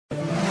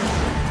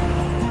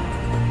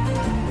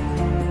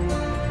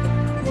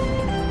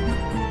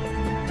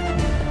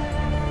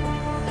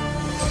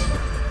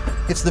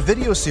It's the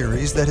video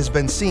series that has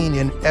been seen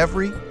in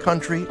every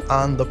country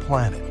on the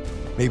planet.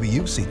 Maybe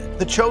you've seen it,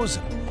 The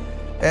Chosen.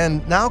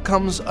 And now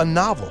comes a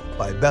novel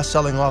by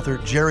best-selling author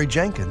Jerry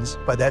Jenkins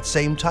by that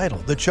same title,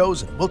 The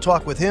Chosen. We'll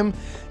talk with him,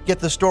 get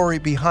the story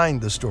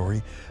behind the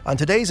story on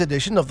today's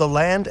edition of The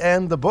Land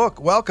and the Book.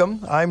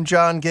 Welcome. I'm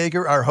John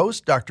Geiger, our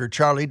host, Dr.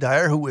 Charlie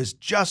Dyer, who is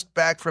just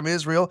back from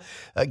Israel,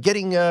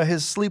 getting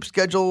his sleep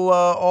schedule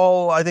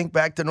all, I think,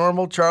 back to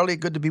normal. Charlie,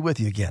 good to be with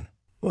you again.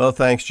 Well,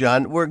 thanks,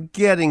 John. We're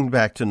getting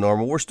back to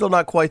normal. We're still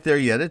not quite there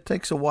yet. It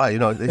takes a while. You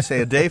know, they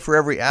say a day for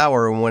every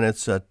hour, and when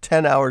it's a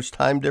 10 hours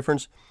time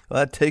difference,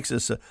 well, that takes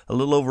us a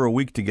little over a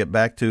week to get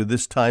back to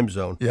this time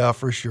zone. Yeah,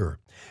 for sure.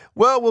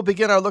 Well, we'll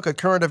begin our look at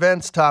current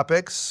events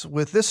topics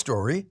with this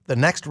story. The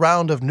next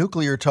round of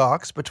nuclear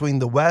talks between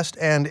the West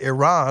and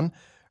Iran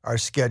are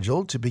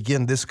scheduled to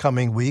begin this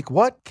coming week.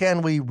 What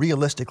can we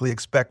realistically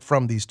expect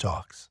from these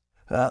talks?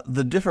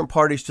 The different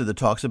parties to the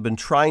talks have been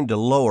trying to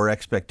lower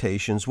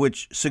expectations,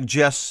 which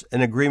suggests an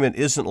agreement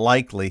isn't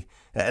likely,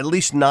 at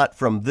least not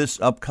from this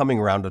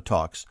upcoming round of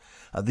talks.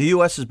 The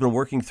U.S. has been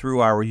working through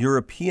our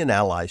European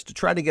allies to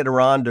try to get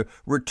Iran to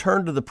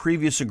return to the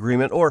previous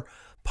agreement or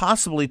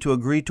possibly to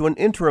agree to an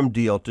interim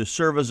deal to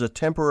serve as a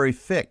temporary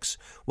fix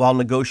while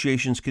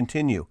negotiations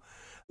continue.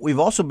 We've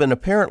also been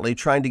apparently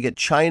trying to get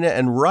China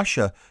and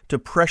Russia to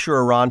pressure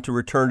Iran to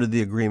return to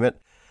the agreement.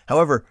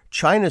 However,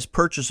 China's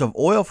purchase of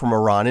oil from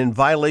Iran in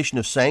violation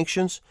of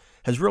sanctions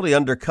has really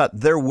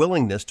undercut their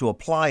willingness to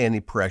apply any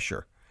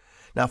pressure.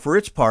 Now, for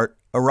its part,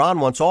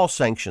 Iran wants all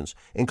sanctions,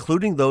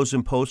 including those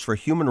imposed for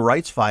human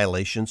rights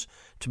violations,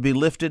 to be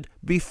lifted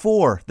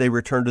before they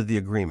return to the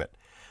agreement.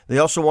 They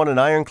also want an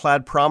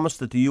ironclad promise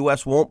that the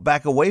U.S. won't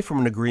back away from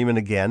an agreement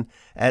again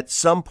at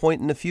some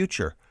point in the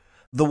future.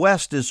 The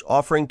West is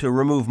offering to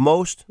remove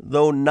most,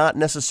 though not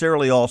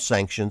necessarily all,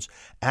 sanctions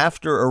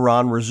after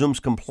Iran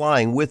resumes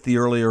complying with the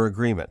earlier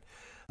agreement.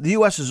 The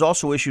U.S. has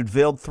also issued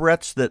veiled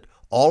threats that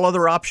all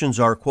other options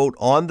are, quote,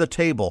 on the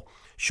table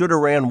should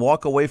Iran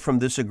walk away from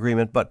this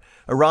agreement, but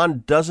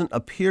Iran doesn't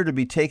appear to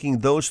be taking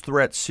those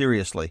threats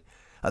seriously.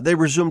 They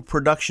resumed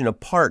production of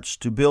parts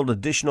to build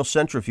additional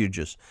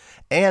centrifuges,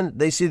 and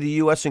they see the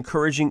U.S.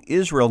 encouraging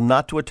Israel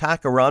not to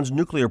attack Iran's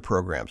nuclear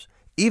programs,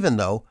 even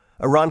though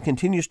Iran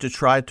continues to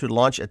try to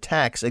launch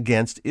attacks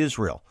against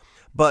Israel.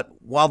 But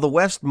while the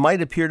West might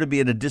appear to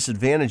be at a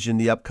disadvantage in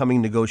the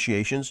upcoming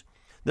negotiations,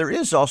 there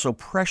is also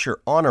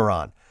pressure on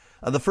Iran.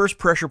 The first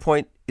pressure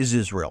point is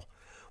Israel.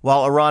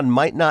 While Iran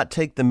might not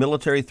take the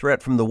military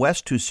threat from the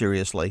West too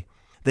seriously,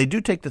 they do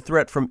take the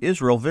threat from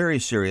Israel very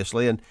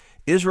seriously, and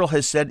Israel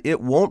has said it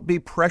won't be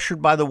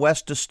pressured by the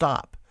West to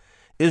stop.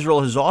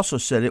 Israel has also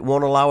said it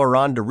won't allow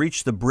Iran to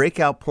reach the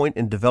breakout point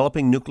in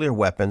developing nuclear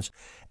weapons,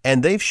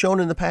 and they've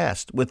shown in the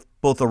past, with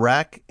both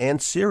Iraq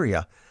and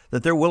Syria,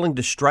 that they're willing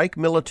to strike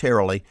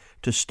militarily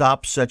to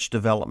stop such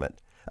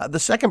development. The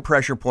second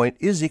pressure point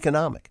is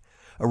economic.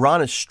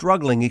 Iran is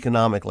struggling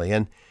economically,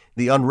 and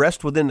the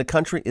unrest within the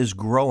country is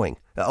growing.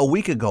 A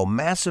week ago,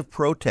 massive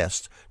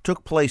protests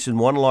took place in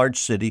one large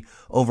city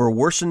over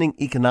worsening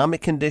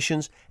economic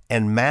conditions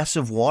and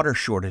massive water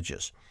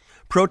shortages.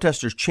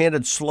 Protesters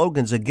chanted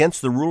slogans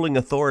against the ruling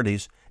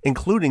authorities,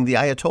 including the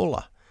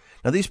Ayatollah.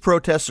 Now, these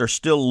protests are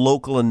still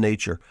local in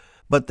nature,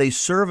 but they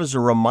serve as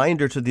a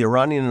reminder to the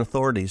Iranian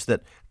authorities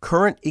that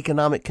current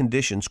economic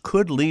conditions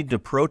could lead to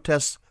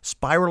protests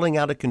spiraling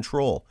out of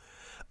control.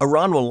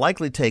 Iran will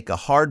likely take a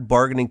hard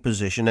bargaining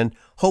position and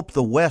hope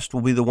the West will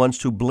be the ones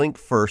to blink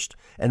first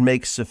and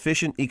make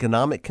sufficient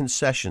economic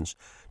concessions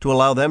to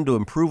allow them to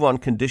improve on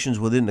conditions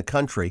within the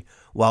country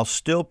while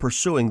still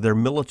pursuing their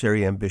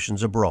military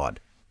ambitions abroad.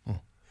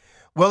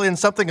 Well, in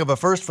something of a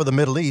first for the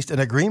Middle East,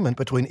 an agreement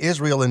between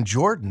Israel and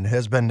Jordan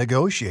has been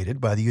negotiated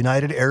by the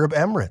United Arab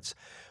Emirates.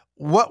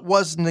 What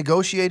was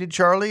negotiated,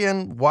 Charlie,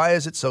 and why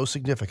is it so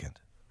significant?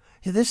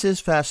 Yeah, this is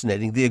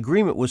fascinating. The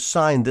agreement was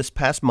signed this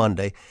past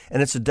Monday,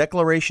 and it's a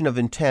declaration of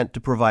intent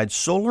to provide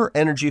solar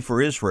energy for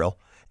Israel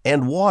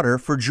and water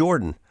for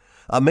Jordan.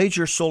 A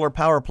major solar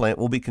power plant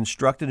will be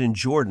constructed in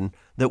Jordan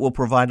that will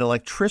provide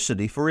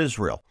electricity for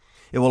Israel.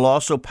 It will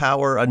also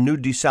power a new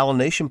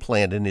desalination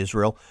plant in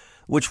Israel,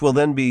 which will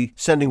then be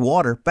sending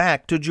water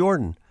back to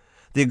Jordan.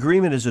 The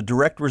agreement is a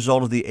direct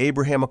result of the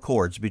Abraham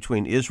Accords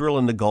between Israel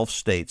and the Gulf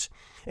states,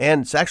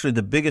 and it's actually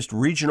the biggest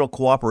regional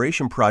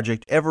cooperation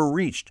project ever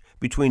reached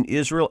between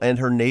Israel and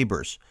her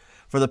neighbors.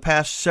 For the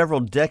past several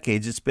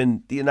decades, it's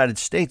been the United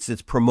States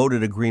that's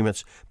promoted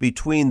agreements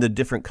between the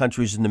different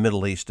countries in the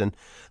Middle East. And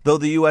though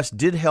the U.S.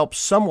 did help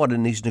somewhat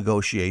in these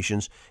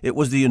negotiations, it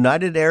was the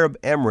United Arab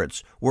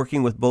Emirates,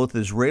 working with both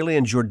Israeli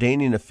and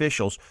Jordanian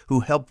officials, who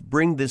helped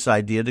bring this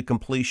idea to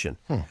completion.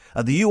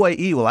 The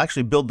UAE will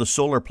actually build the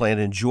solar plant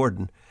in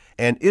Jordan,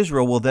 and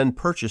Israel will then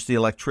purchase the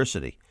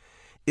electricity.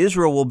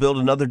 Israel will build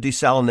another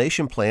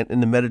desalination plant in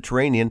the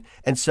Mediterranean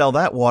and sell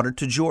that water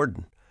to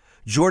Jordan.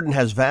 Jordan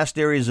has vast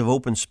areas of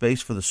open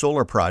space for the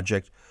solar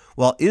project,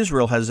 while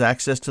Israel has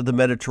access to the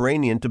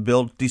Mediterranean to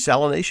build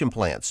desalination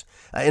plants.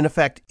 In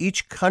effect,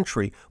 each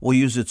country will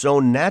use its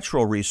own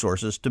natural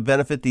resources to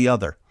benefit the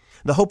other.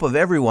 The hope of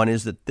everyone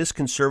is that this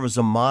can serve as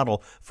a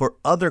model for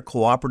other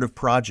cooperative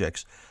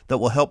projects that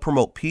will help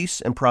promote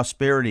peace and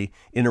prosperity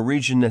in a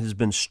region that has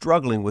been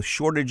struggling with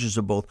shortages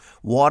of both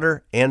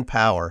water and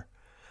power.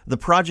 The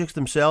projects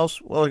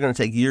themselves, well, they're going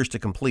to take years to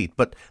complete,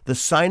 but the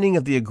signing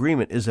of the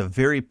agreement is a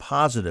very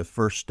positive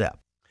first step.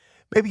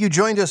 Maybe you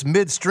joined us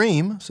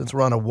midstream, since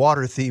we're on a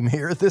water theme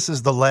here. This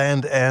is The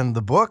Land and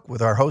the Book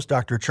with our host,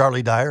 Dr.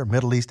 Charlie Dyer,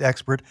 Middle East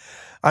expert.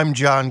 I'm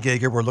John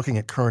Geiger. We're looking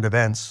at current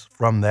events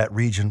from that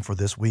region for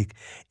this week.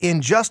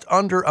 In just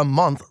under a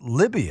month,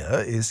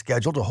 Libya is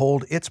scheduled to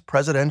hold its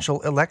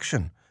presidential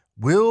election.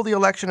 Will the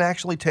election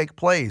actually take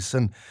place?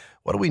 And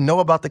what do we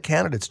know about the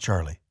candidates,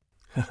 Charlie?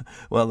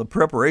 Well, the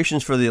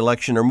preparations for the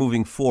election are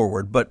moving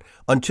forward, but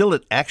until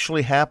it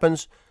actually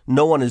happens,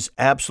 no one is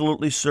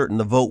absolutely certain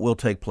the vote will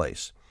take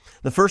place.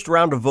 The first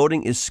round of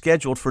voting is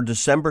scheduled for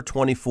December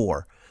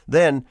 24.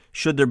 Then,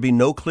 should there be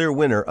no clear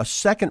winner, a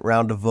second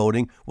round of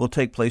voting will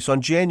take place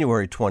on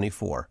January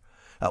 24.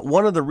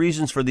 One of the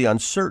reasons for the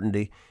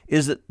uncertainty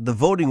is that the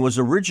voting was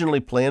originally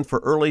planned for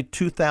early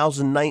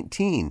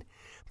 2019,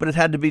 but it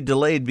had to be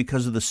delayed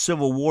because of the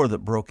civil war that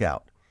broke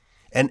out.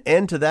 An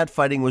end to that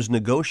fighting was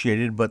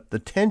negotiated, but the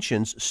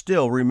tensions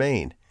still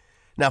remained.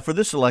 Now, for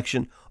this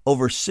election,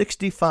 over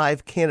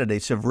 65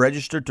 candidates have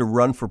registered to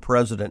run for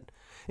president,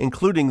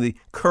 including the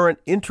current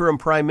interim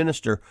prime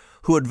minister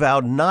who had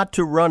vowed not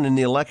to run in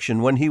the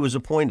election when he was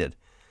appointed.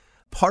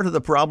 Part of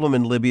the problem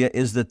in Libya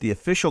is that the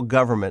official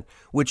government,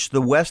 which the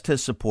West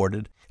has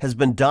supported, has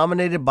been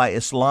dominated by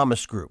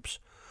Islamist groups,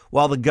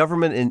 while the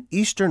government in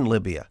eastern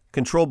Libya,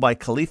 controlled by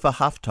Khalifa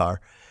Haftar,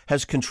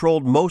 has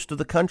controlled most of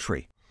the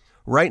country.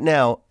 Right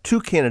now, two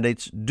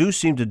candidates do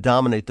seem to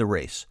dominate the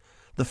race.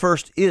 The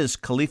first is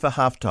Khalifa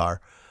Haftar,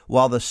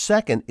 while the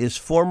second is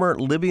former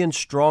Libyan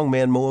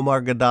strongman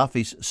Muammar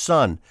Gaddafi's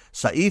son,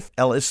 Saif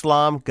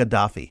al-Islam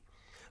Gaddafi.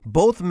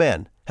 Both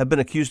men have been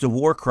accused of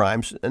war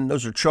crimes, and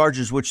those are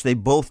charges which they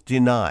both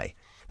deny.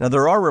 Now,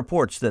 there are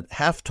reports that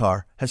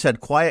Haftar has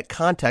had quiet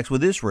contacts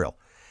with Israel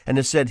and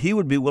has said he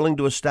would be willing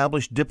to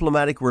establish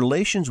diplomatic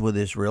relations with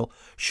Israel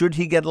should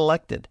he get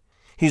elected.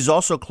 He's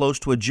also close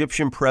to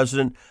Egyptian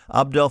President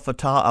Abdel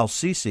Fattah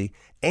al-Sisi,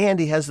 and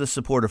he has the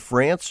support of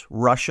France,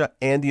 Russia,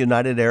 and the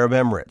United Arab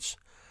Emirates.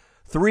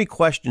 Three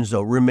questions,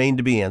 though, remain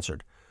to be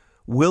answered.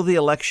 Will the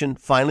election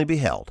finally be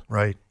held?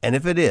 Right. And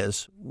if it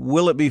is,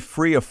 will it be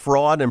free of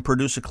fraud and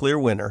produce a clear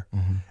winner?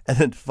 Mm-hmm. And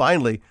then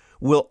finally,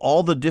 will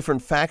all the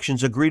different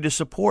factions agree to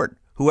support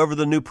whoever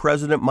the new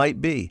president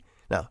might be?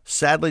 Now,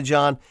 sadly,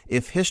 John,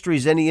 if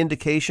history's any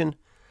indication,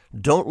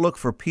 don't look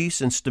for peace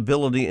and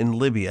stability in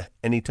Libya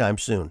anytime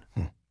soon.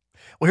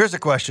 Well, here's a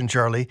question,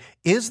 Charlie.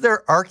 Is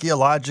there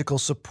archaeological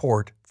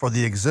support for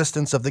the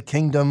existence of the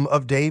Kingdom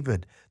of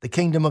David, the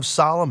Kingdom of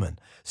Solomon?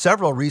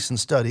 Several recent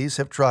studies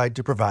have tried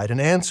to provide an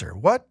answer.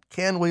 What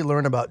can we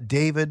learn about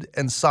David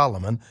and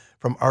Solomon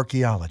from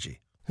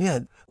archaeology? Yeah,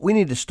 we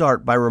need to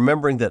start by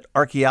remembering that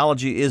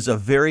archaeology is a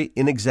very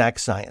inexact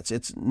science.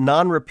 It's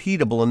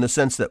non-repeatable in the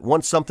sense that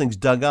once something's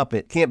dug up,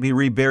 it can't be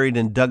reburied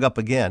and dug up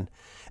again.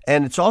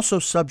 And it's also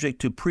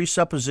subject to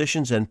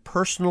presuppositions and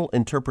personal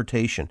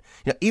interpretation.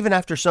 Even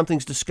after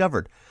something's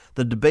discovered,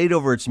 the debate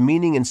over its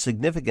meaning and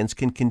significance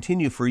can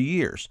continue for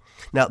years.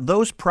 Now,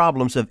 those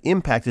problems have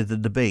impacted the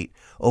debate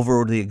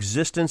over the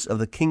existence of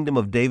the kingdom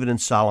of David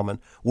and Solomon.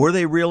 Were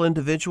they real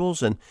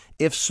individuals? And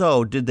if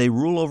so, did they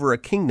rule over a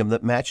kingdom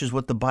that matches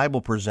what the Bible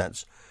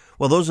presents?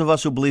 Well, those of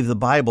us who believe the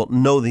Bible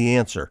know the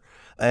answer.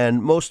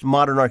 And most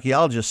modern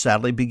archaeologists,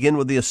 sadly, begin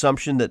with the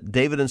assumption that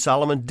David and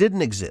Solomon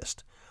didn't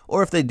exist.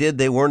 Or if they did,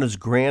 they weren't as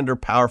grand or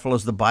powerful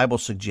as the Bible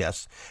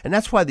suggests. And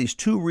that's why these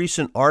two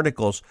recent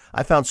articles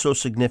I found so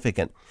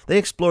significant. They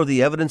explore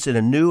the evidence in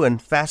a new and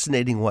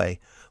fascinating way.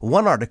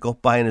 One article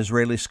by an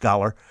Israeli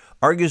scholar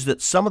argues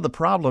that some of the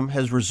problem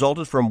has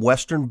resulted from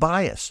Western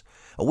bias.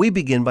 We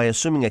begin by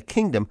assuming a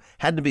kingdom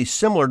had to be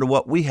similar to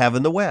what we have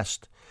in the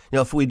West.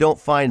 If we don't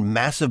find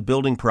massive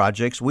building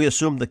projects, we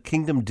assume the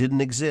kingdom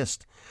didn't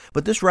exist.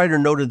 But this writer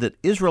noted that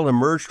Israel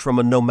emerged from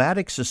a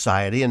nomadic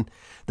society and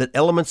that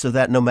elements of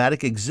that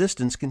nomadic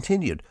existence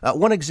continued.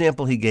 One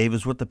example he gave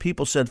is what the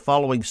people said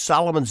following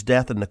Solomon's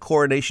death and the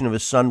coronation of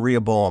his son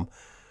Rehoboam.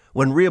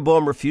 When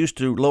Rehoboam refused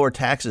to lower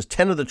taxes,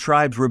 10 of the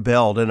tribes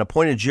rebelled and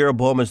appointed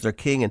Jeroboam as their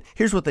king. And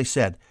here's what they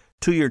said: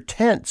 "To your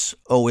tents,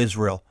 O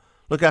Israel.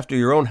 Look after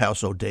your own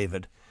house, O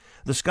David."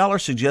 The scholar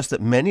suggests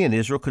that many in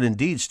Israel could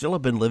indeed still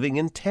have been living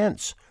in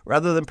tents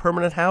rather than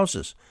permanent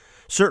houses.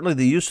 Certainly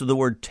the use of the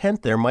word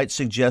tent there might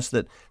suggest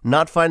that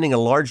not finding a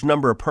large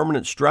number of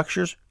permanent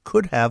structures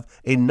could have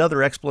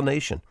another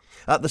explanation.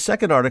 The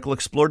second article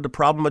explored the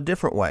problem a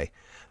different way.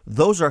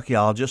 Those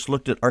archaeologists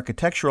looked at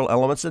architectural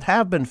elements that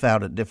have been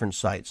found at different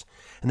sites,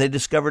 and they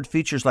discovered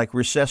features like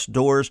recessed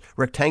doors,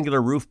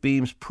 rectangular roof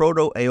beams,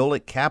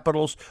 proto-Aeolic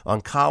capitals on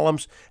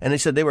columns, and they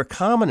said they were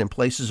common in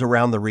places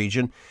around the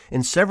region.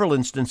 In several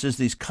instances,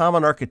 these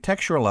common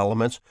architectural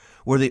elements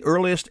were the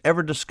earliest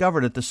ever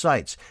discovered at the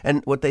sites,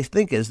 and what they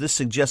think is this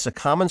suggests a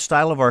common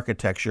style of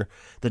architecture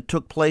that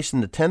took place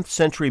in the 10th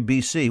century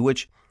BC,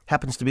 which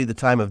happens to be the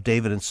time of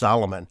David and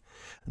Solomon.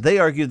 They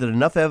argue that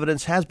enough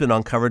evidence has been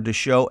uncovered to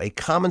show a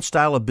common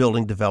style of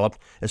building developed,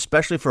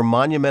 especially for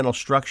monumental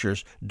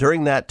structures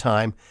during that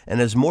time, and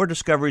as more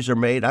discoveries are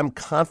made, I'm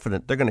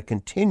confident they're going to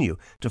continue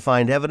to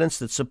find evidence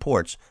that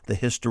supports the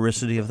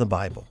historicity of the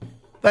Bible.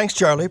 Thanks,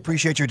 Charlie.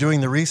 Appreciate you doing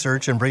the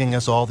research and bringing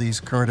us all these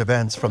current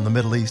events from the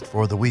Middle East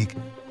for the week.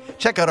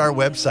 Check out our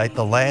website,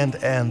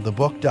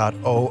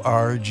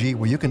 thelandandthebook.org,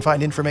 where you can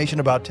find information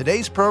about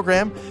today's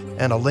program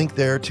and a link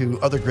there to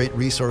other great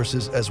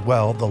resources as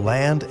well,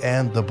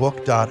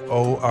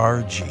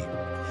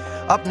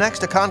 thelandandthebook.org. Up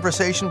next, a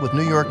conversation with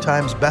New York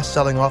Times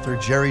bestselling author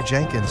Jerry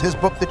Jenkins, his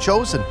book, The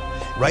Chosen,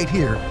 right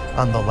here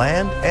on The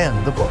Land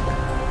and the Book.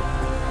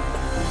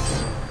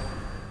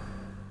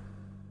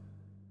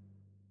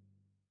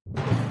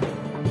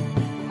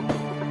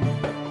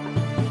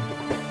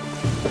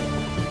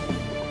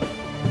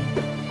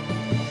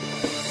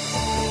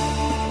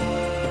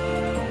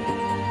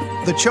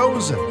 The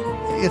Chosen.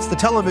 It's the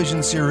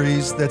television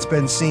series that's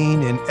been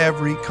seen in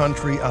every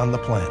country on the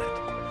planet.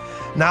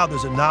 Now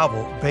there's a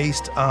novel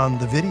based on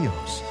the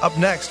videos. Up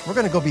next, we're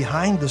going to go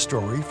behind the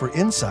story for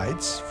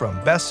insights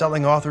from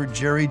best-selling author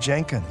Jerry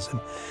Jenkins.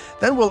 And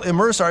then we'll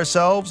immerse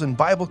ourselves in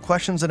Bible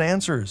questions and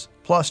answers.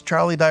 Plus,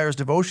 Charlie Dyer's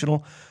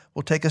devotional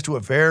will take us to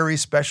a very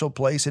special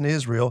place in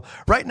Israel.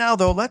 Right now,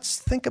 though, let's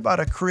think about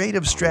a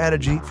creative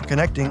strategy for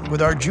connecting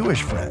with our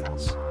Jewish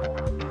friends.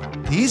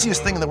 The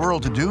easiest thing in the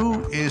world to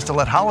do is to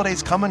let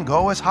holidays come and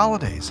go as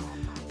holidays.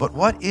 But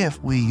what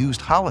if we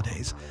used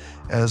holidays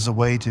as a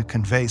way to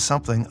convey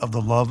something of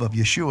the love of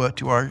Yeshua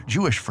to our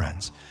Jewish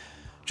friends?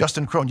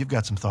 Justin Crone, you've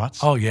got some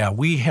thoughts. Oh, yeah.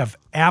 We have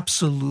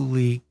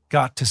absolutely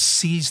got to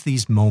seize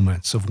these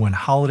moments of when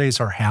holidays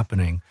are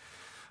happening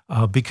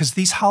because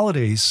these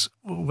holidays,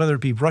 whether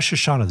it be Rosh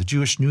Hashanah, the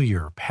Jewish New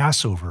Year,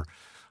 Passover,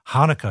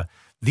 Hanukkah,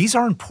 these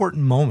are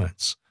important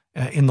moments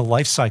in the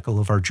life cycle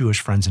of our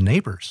Jewish friends and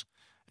neighbors.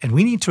 And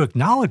we need to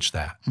acknowledge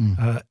that.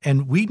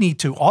 And we need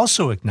to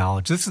also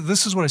acknowledge,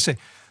 this is what I say,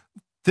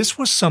 this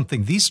was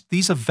something,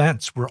 these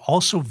events were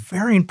also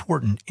very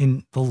important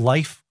in the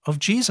life of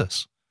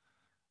Jesus.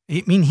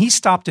 I mean, he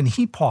stopped and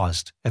he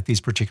paused at these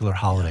particular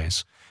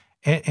holidays.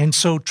 And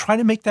so try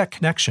to make that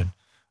connection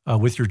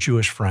with your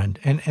Jewish friend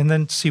and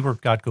then see where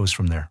God goes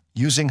from there.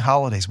 Using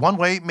holidays. One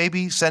way,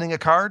 maybe sending a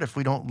card if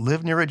we don't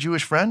live near a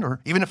Jewish friend, or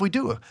even if we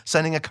do,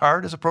 sending a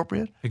card is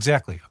appropriate.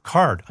 Exactly. A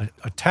card,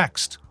 a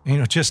text,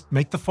 just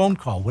make the phone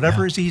call,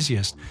 whatever is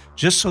easiest,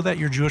 just so that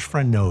your Jewish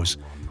friend knows,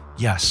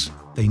 yes,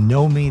 they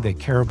know me, they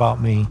care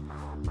about me,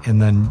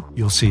 and then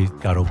you'll see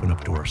God open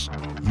up doors.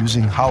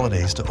 Using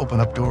holidays to open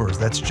up doors.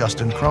 That's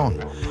Justin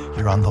Crone.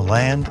 You're on The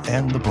Land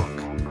and the Book.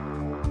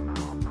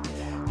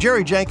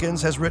 Jerry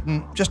Jenkins has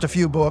written just a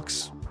few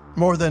books,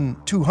 more than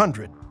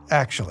 200,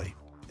 actually.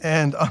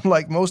 And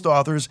unlike most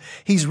authors,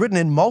 he's written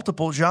in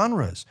multiple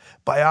genres: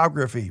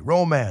 biography,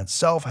 romance,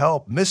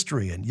 self-help,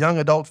 mystery, and young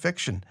adult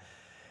fiction.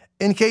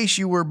 In case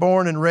you were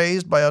born and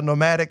raised by a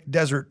nomadic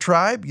desert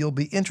tribe, you'll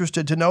be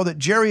interested to know that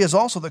Jerry is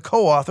also the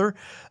co-author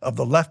of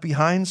the Left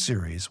Behind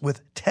series,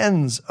 with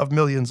tens of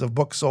millions of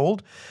books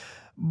sold.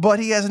 But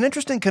he has an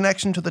interesting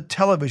connection to the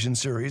television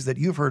series that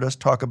you've heard us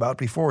talk about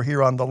before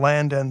here on The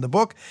Land and the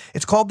Book.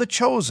 It's called The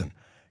Chosen,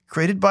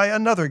 created by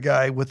another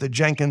guy with the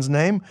Jenkins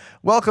name.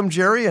 Welcome,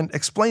 Jerry, and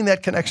explain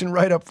that connection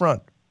right up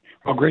front.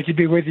 Well, great to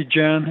be with you,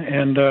 Jen.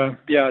 And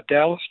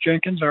Dallas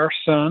Jenkins, our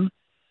son,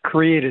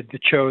 created The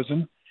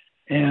Chosen.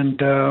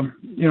 And,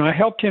 I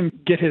helped him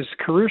get his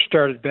career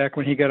started back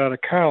when he got out of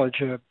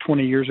college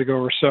 20 years ago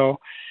or so,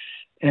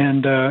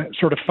 and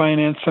sort of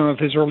financed some of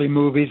his early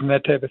movies and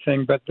that type of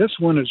thing. But this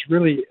one is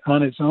really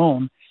on his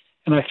own.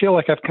 And I feel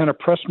like I've kind of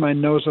pressed my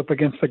nose up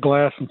against the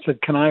glass and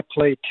said, can I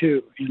play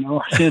too? And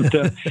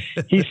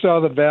he saw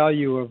the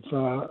value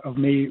of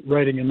me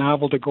writing a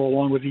novel to go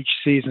along with each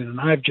season.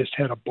 And I've just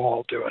had a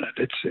ball doing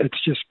it.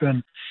 It's just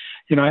been,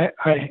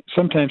 I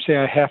sometimes say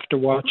I have to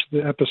watch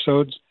the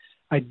episodes.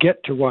 I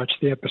get to watch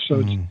the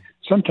episodes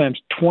sometimes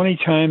 20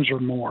 times or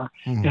more.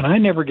 And I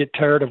never get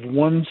tired of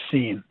one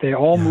scene. They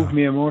all move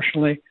me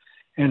emotionally.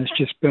 And it's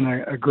just been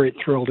a great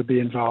thrill to be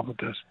involved with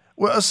this.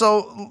 Well,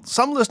 so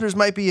some listeners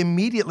might be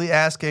immediately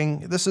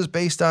asking, this is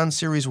based on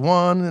Series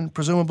 1 and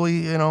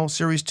presumably,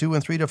 Series 2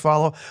 and 3 to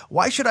follow.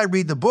 Why should I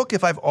read the book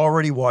if I've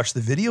already watched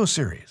the video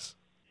series?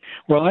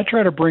 Well, I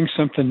try to bring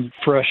something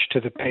fresh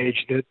to the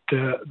page that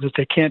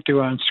they can't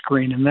do on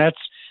screen, and that's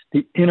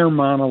the inner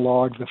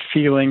monologue, the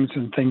feelings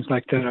and things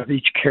like that of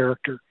each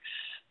character.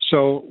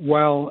 So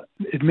while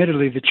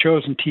admittedly the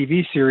Chosen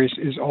TV series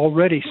is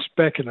already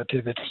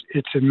speculative,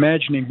 it's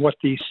imagining what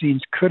these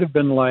scenes could have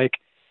been like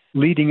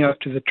leading up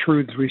to the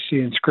truths we see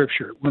in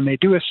Scripture. When they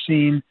do a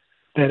scene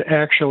that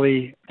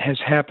actually has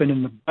happened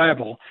in the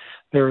Bible,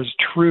 they're as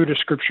true to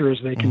Scripture as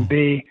they can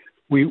be.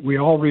 We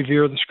all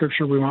revere the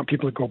Scripture. We want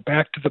people to go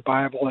back to the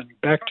Bible and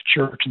back to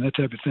church and that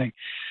type of thing.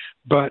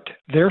 But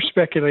they're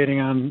speculating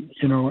on,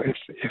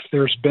 if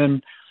there's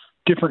been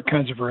different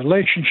kinds of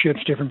relationships,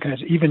 different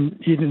kinds, even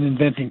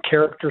inventing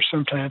characters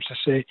sometimes to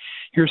say,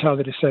 here's how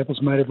the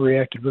disciples might have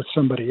reacted with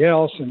somebody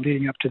else and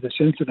leading up to this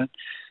incident.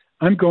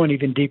 I'm going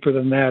even deeper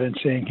than that and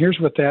saying, here's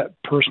what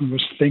that person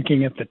was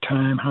thinking at the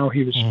time, how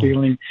he was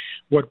feeling,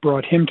 what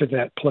brought him to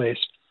that place.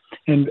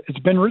 And it's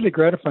been really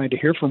gratifying to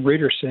hear from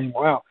readers saying,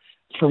 wow,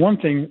 for one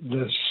thing,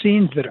 the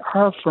scenes that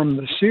are from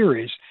the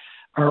series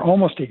are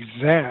almost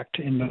exact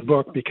in the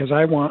book, because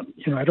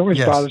it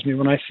always bothers me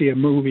when I see a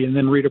movie and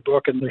then read a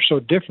book and they're so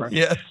different.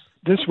 Yes.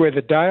 This way,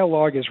 the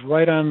dialogue is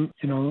right on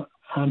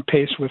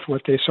pace with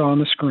what they saw on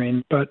the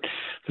screen, but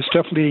the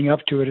stuff leading up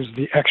to it is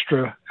the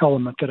extra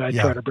element that I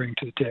try to bring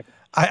to the table.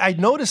 I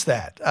noticed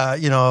that.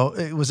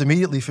 It was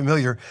immediately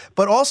familiar.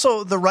 But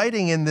also the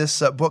writing in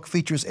this book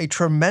features a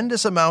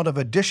tremendous amount of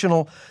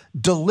additional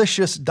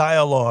delicious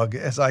dialogue,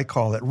 as I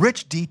call it,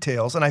 rich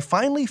details. And I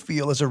finally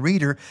feel as a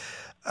reader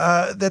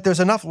that there's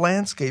enough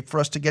landscape for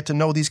us to get to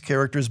know these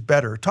characters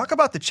better. Talk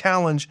about the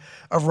challenge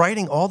of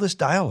writing all this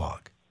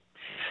dialogue.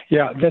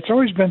 Yeah, that's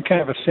always been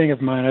kind of a thing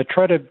of mine. I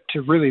try to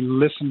really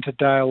listen to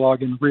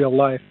dialogue in real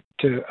life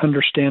to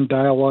understand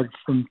dialogue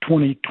from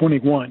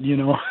 2021,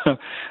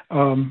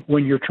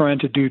 when you're trying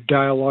to do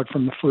dialogue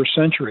from the first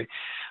century.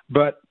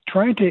 But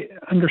trying to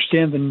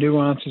understand the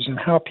nuances and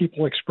how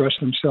people express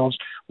themselves,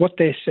 what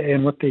they say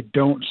and what they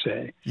don't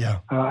say. Yeah.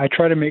 I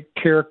try to make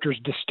characters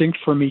distinct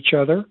from each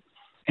other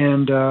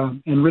and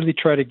really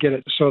try to get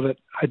it so that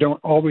I don't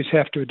always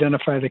have to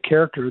identify the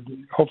character.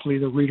 Hopefully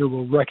the reader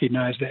will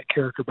recognize that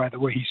character by the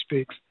way he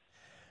speaks.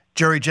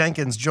 Jerry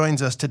Jenkins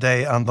joins us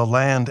today on The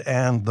Land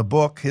and the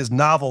Book. His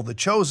novel, The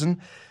Chosen,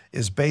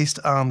 is based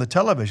on the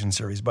television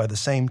series by the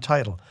same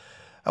title.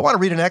 I want to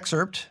read an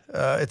excerpt.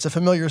 It's a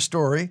familiar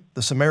story.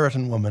 The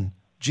Samaritan woman,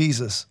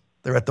 Jesus,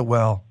 they're at the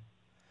well.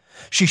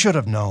 She should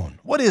have known.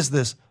 What is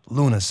this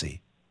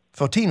lunacy?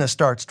 Fotina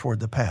starts toward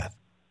the path.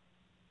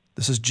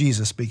 This is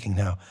Jesus speaking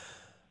now.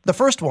 The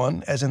first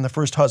one, as in the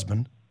first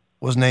husband,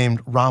 was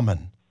named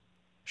Raman.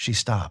 She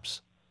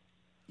stops.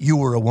 You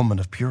were a woman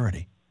of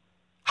purity.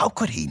 How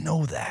could he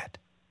know that?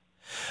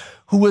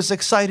 Who was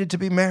excited to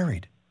be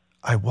married?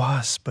 I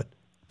was,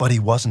 but he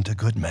wasn't a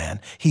good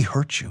man. He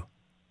hurt you.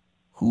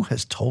 Who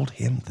has told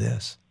him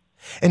this?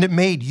 And it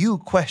made you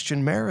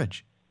question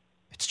marriage.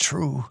 It's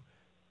true.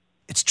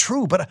 It's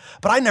true, but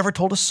I never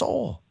told a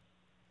soul.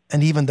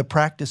 And even the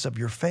practice of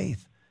your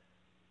faith.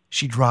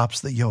 She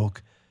drops the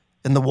yoke,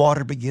 and the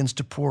water begins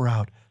to pour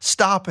out.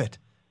 Stop it.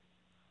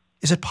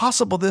 Is it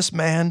possible this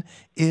man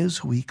is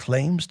who he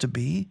claims to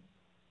be?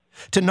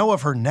 To know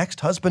of her next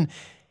husband,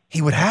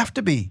 he would have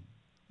to be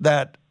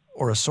that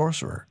or a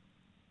sorcerer.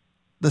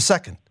 The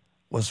second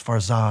was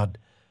Farzad.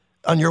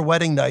 On your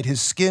wedding night,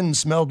 his skin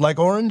smelled like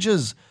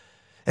oranges.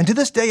 And to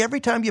this day, every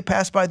time you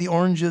pass by the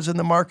oranges in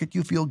the market,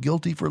 you feel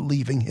guilty for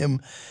leaving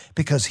him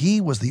because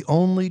he was the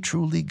only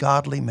truly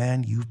godly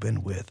man you've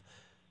been with.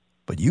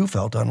 But you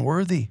felt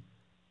unworthy.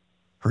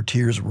 Her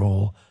tears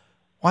roll.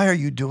 Why are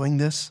you doing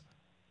this?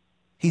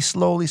 He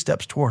slowly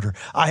steps toward her.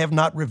 I have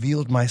not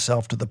revealed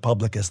myself to the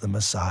public as the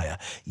Messiah.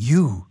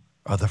 You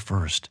are the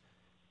first.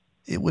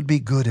 It would be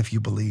good if you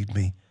believed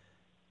me.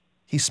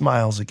 He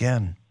smiles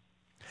again.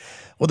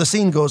 Well, the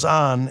scene goes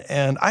on,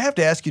 and I have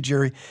to ask you,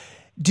 Jerry,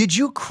 did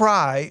you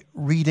cry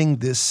reading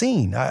this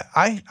scene?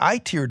 I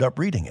teared up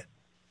reading it.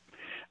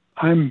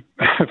 I'm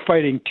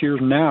fighting tears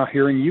now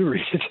hearing you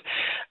read it.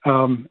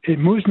 It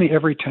moves me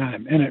every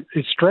time, and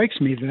it strikes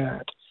me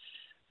that,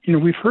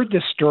 we've heard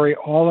this story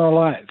all our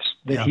lives,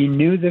 that he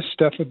knew this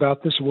stuff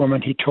about this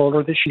woman. He told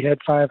her that she had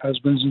 5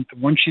 husbands, and the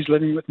one she's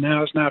living with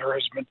now is not her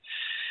husband.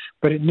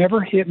 But it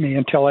never hit me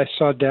until I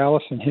saw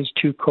Dallas and his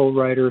 2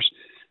 co-writers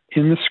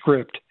in the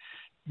script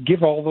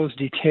give all those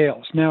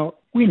details. Now,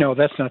 we know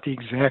that's not the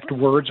exact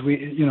words.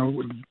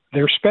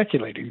 They're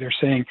speculating. They're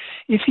saying,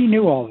 if he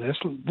knew all this,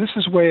 this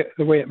is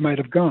the way it might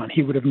have gone.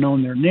 He would have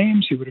known their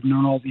names. He would have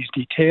known all these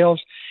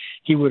details.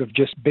 He would have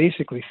just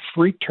basically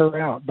freaked her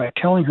out by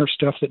telling her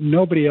stuff that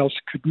nobody else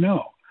could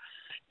know.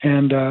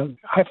 And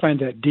I find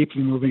that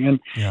deeply moving.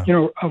 And,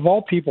 of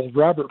all people,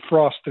 Robert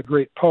Frost, the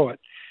great poet,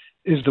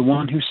 is the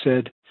one who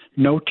said,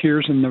 no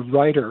tears in the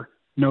writer,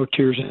 no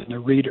tears in the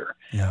reader.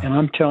 Yeah. And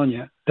I'm telling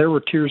you, there were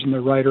tears in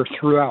the writer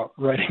throughout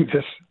writing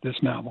this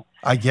novel.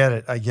 I get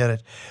it.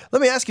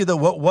 Let me ask you, though,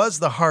 what was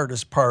the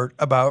hardest part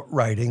about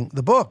writing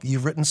the book?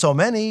 You've written so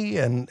many,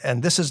 and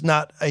this is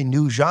not a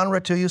new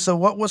genre to you, so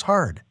what was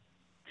hard?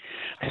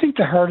 I think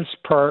the hardest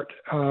part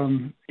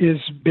is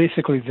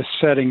basically the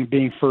setting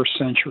being first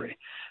century.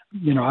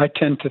 I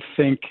tend to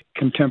think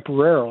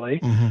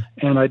contemporarily,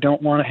 and I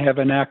don't want to have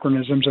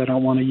anachronisms. I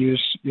don't want to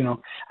use,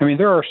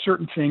 there are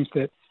certain things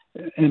that,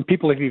 and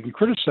people have even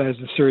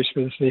criticized the series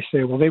for this. They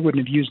say, well, they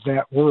wouldn't have used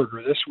that word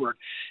or this word.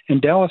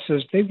 And Dallas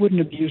says they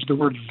wouldn't have used the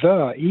word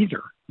the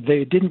either.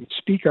 They didn't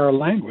speak our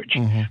language,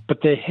 but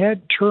they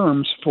had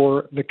terms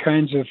for the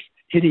kinds of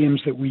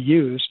idioms that we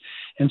use,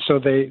 and so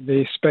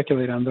they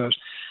speculate on those.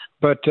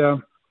 But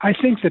I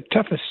think the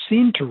toughest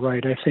scene to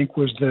write,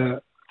 was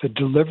the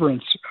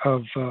deliverance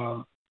of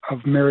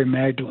Mary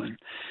Magdalene.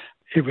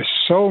 It was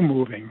so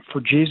moving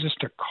for Jesus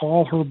to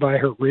call her by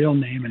her real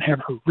name and have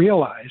her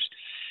realize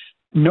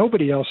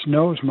nobody else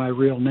knows my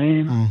real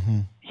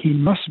name. He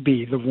must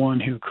be the one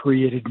who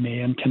created me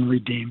and can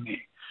redeem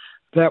me.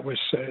 that was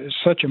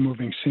such a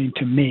moving scene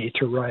to me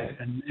to write,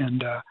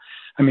 and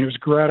I mean, it was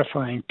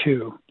gratifying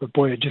too. But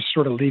boy, it just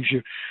sort of leaves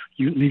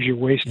you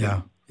wasted.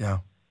 Yeah.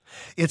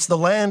 It's The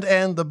Land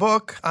and the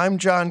Book. I'm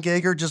John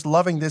Gauger, just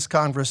loving this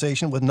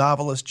conversation with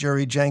novelist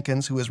Jerry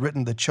Jenkins, who has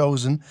written The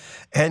Chosen.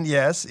 And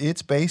yes,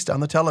 it's based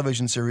on the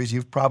television series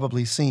you've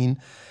probably seen.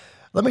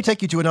 Let me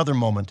take you to another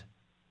moment.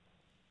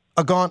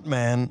 A gaunt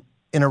man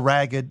in a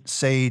ragged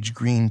sage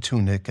green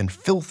tunic and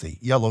filthy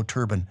yellow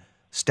turban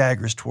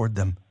staggers toward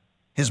them,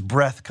 his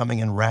breath coming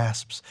in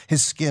rasps,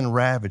 his skin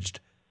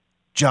ravaged.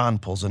 John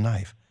pulls a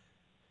knife.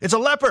 "It's a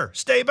leper!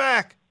 Stay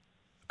back!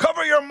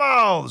 Cover your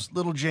mouths!"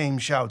 little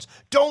James shouts.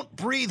 "Don't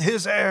breathe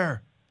his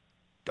air!"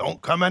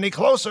 "Don't come any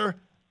closer,"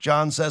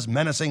 John says,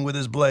 menacing with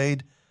his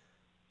blade.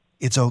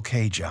 "It's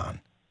okay,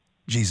 John,"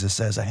 Jesus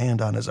says, a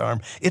hand on his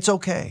arm. "It's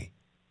okay."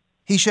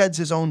 He sheds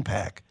his own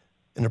pack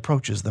and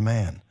approaches the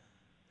man.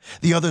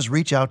 The others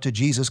reach out to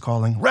Jesus,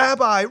 calling,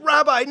 "Rabbi,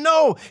 Rabbi,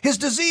 no, his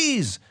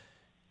disease!"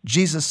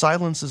 Jesus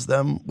silences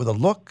them with a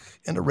look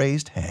and a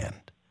raised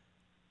hand.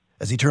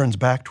 As he turns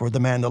back toward the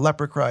man, the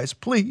leper cries,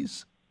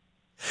 "Please,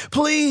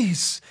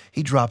 please!"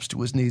 He drops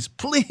to his knees.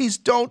 "Please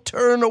don't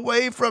turn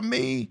away from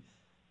me."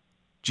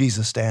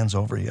 Jesus stands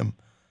over him.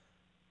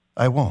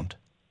 "I won't.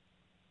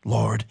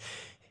 Lord,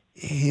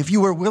 if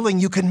you are willing,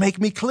 you can make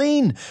me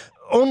clean.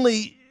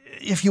 Only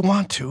if you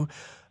want to,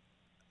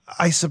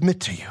 I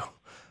submit to you."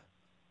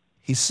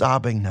 He's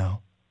sobbing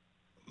now.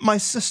 "My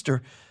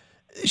sister,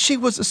 she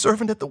was a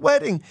servant at the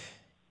wedding.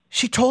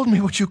 She told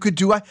me what you could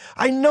do.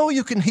 I know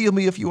you can heal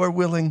me if you are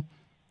willing."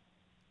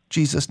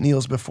 Jesus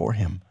kneels before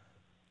him.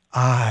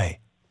 "I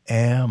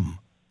am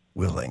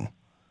willing."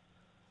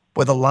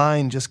 Boy, the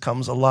line just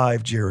comes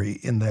alive, Jerry,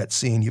 in that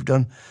scene. You've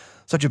done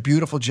such a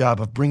beautiful job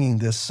of bringing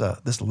this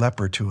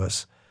leper to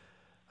us.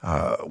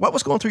 What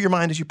was going through your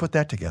mind as you put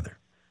that together?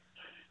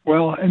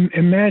 Well,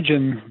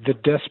 imagine the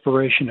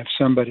desperation of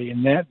somebody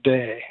in that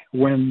day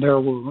when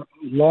there were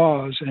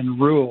laws and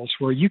rules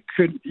where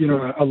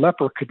a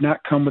leper could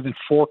not come within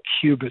 4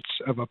 cubits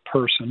of a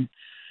person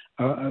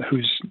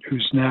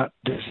who's not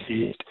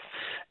diseased.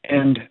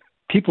 And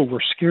people were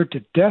scared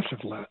to death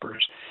of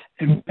lepers.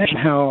 Imagine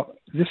how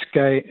this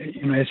guy,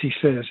 as he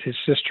says, his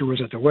sister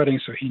was at the wedding,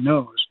 so he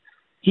knows.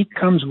 He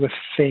comes with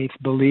faith,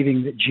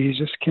 believing that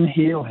Jesus can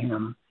heal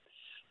him.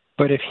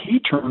 But if he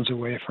turns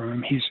away from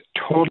him, he's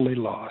totally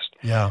lost.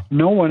 Yeah.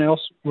 No one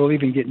else will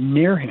even get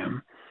near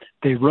him.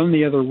 They run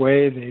the other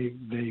way.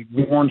 They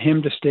warn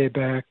him to stay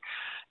back.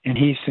 And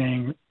he's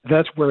saying,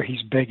 that's where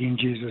he's begging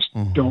Jesus,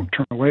 "Don't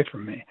turn away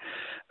from me."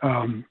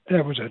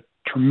 That was a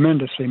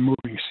tremendously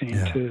moving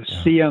scene to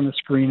see on the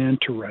screen and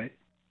to write.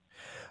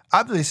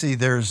 Obviously,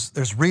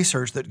 there's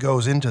research that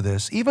goes into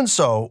this. Even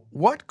so,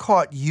 what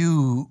caught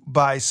you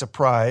by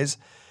surprise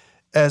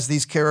as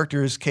these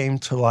characters came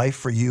to life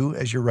for you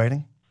as you're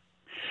writing?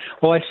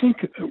 Well, I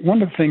think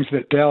one of the things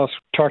that Dallas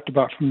talked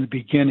about from the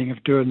beginning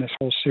of doing this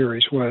whole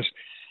series was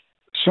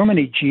so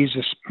many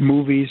Jesus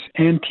movies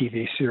and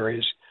TV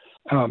series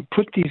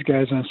put these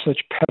guys on such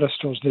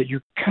pedestals that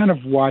you're kind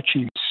of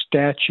watching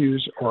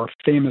statues or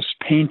famous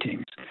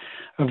paintings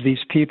of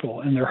these people,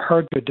 and they're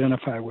hard to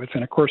identify with.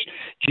 And, of course,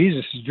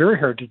 Jesus is very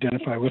hard to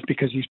identify with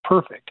because he's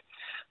perfect.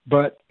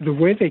 But the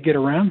way they get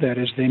around that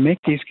is they make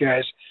these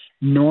guys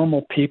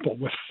normal people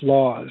with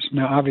flaws.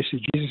 Now,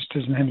 obviously, Jesus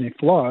doesn't have any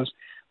flaws,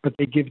 but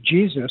they give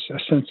Jesus a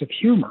sense of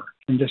humor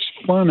and this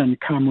fun and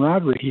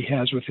camaraderie he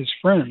has with his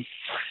friends.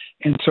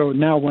 And so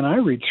now when I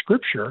read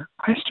Scripture,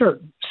 I start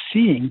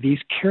seeing these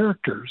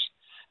characters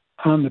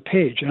on the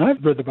page. And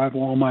I've read the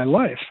Bible all my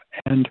life,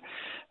 and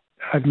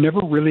I've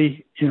never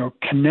really,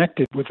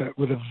 connected with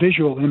a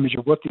visual image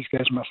of what these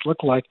guys must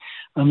look like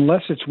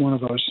unless it's one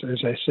of those,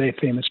 as I say,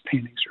 famous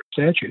paintings or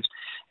statues.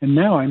 And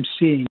now I'm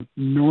seeing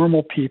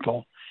normal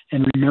people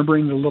and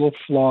remembering the little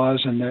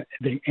flaws and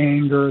the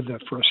anger, the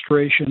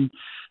frustration,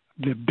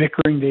 the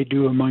bickering they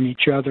do among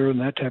each other and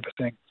that type of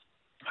thing.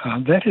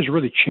 That has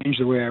really changed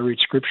the way I read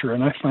Scripture,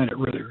 and I find it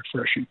really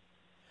refreshing.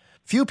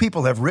 Few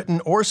people have written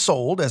or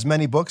sold as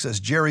many books as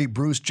Jerry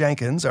Bruce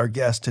Jenkins, our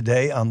guest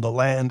today on The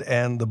Land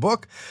and the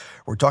Book.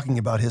 We're talking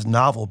about his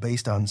novel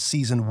based on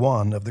season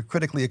 1 of the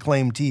critically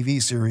acclaimed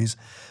TV series,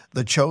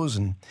 The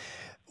Chosen.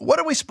 What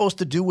are we supposed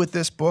to do with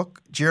this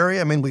book, Jerry?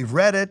 I mean, we've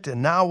read it,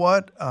 and now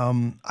what?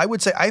 I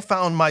would say I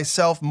found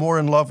myself more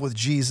in love with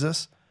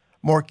Jesus,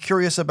 more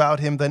curious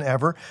about him than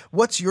ever.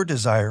 What's your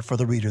desire for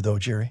the reader, though,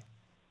 Jerry?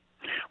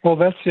 Well,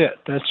 that's it.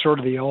 That's sort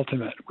of the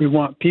ultimate. We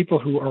want people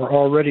who are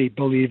already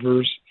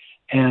believers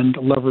and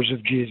lovers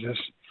of Jesus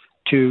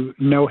to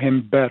know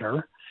him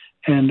better.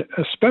 And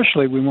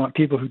especially we want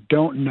people who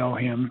don't know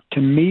him to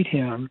meet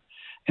him.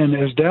 And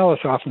as Dallas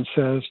often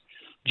says,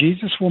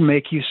 Jesus will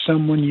make you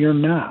someone you're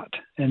not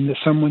and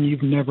someone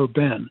you've never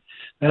been.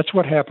 That's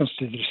what happens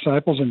to the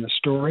disciples in the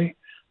story.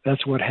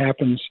 That's what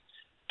happens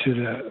to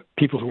the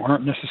people who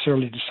aren't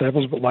necessarily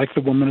disciples, but like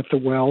the woman at the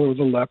well or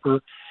the leper,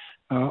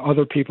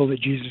 other people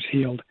that Jesus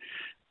healed.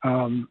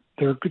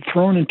 They're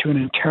thrown into an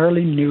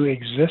entirely new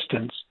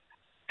existence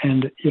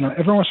And,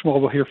 every once in a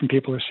while we'll hear from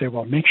people who say,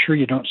 well, make sure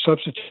you don't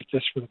substitute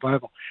this for the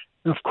Bible.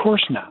 And of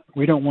course not.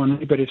 We don't want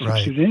anybody to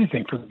substitute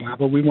anything for the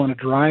Bible. We want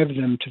to drive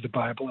them to the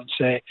Bible and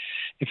say,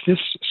 if this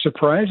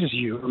surprises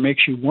you or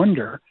makes you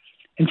wonder,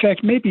 in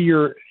fact, maybe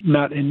you're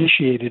not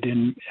initiated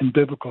in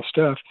biblical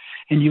stuff,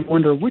 and you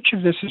wonder which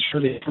of this is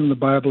really from the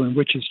Bible and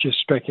which is just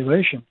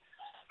speculation.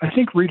 I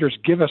think readers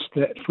give us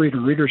that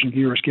freedom. Readers and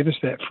viewers give us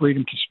that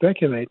freedom to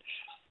speculate,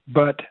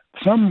 but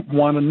some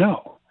want to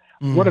know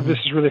what if this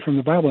is really from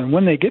the Bible. And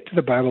when they get to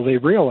the Bible, they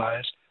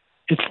realize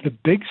it's the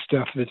big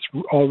stuff that's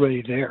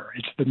already there.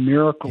 It's the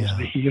miracles,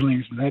 the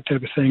healings, and that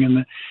type of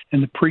thing,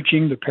 and the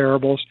preaching, the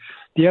parables.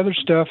 The other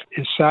stuff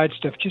is side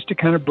stuff, just to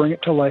kind of bring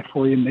it to life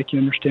for you and make you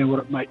understand what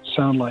it might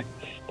sound like.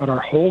 But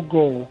our whole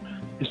goal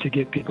is to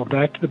get people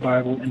back to the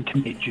Bible and to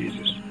meet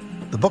Jesus.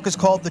 The book is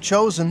called The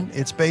Chosen.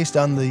 It's based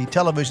on the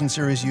television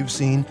series you've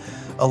seen.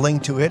 A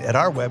link to it at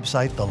our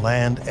website,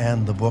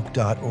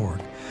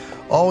 thelandandthebook.org.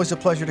 Always a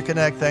pleasure to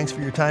connect. Thanks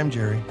for your time,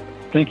 Jerry.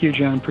 Thank you,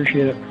 John.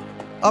 Appreciate it.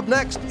 Up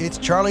next, it's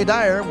Charlie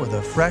Dyer with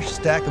a fresh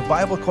stack of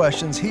Bible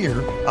questions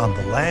here on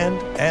The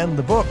Land and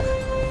the Book.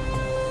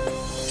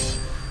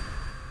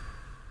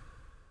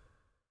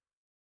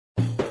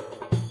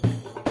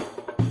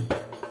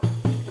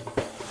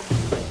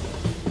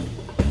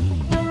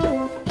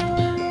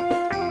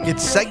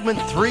 It's segment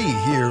 3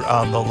 here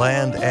on The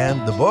Land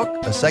and the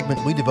Book, a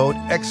segment we devote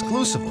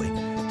exclusively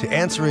to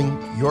answering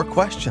your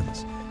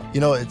questions.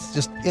 It's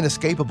just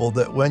inescapable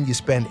that when you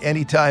spend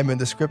any time in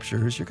the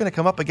Scriptures, you're going to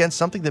come up against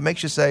something that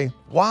makes you say,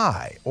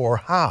 why or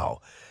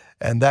how?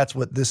 And that's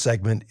what this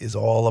segment is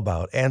all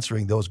about,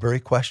 answering those very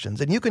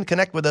questions. And you can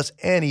connect with us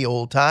any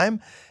old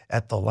time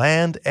at The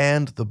Land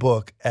and the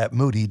Book at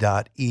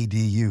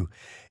moody.edu.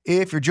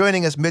 If you're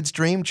joining us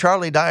midstream,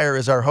 Charlie Dyer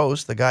is our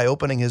host, the guy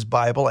opening his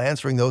Bible,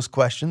 answering those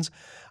questions.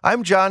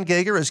 I'm John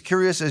Gager, as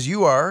curious as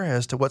you are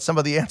as to what some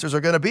of the answers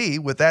are going to be.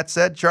 With that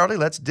said, Charlie,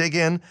 let's dig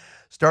in,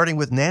 starting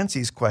with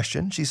Nancy's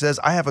question. She says,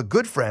 I have a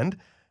good friend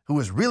who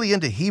is really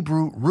into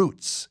Hebrew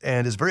roots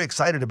and is very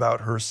excited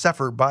about her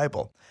Sefer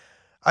Bible.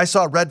 I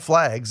saw red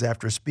flags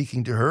after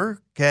speaking to her.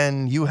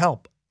 Can you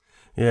help?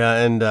 Yeah,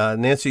 and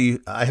Nancy,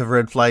 I have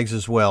red flags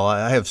as well.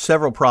 I have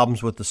several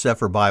problems with the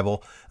Sefer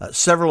Bible.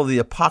 Several of the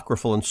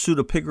apocryphal and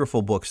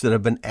pseudepigraphal books that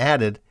have been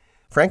added,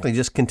 frankly,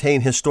 just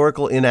contain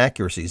historical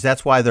inaccuracies.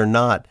 That's why they're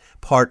not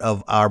part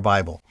of our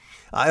Bible.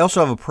 I also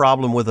have a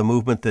problem with a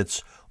movement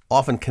that's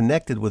often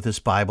connected with this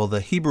Bible.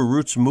 The Hebrew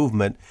Roots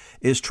movement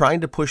is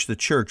trying to push the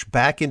church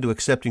back into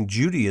accepting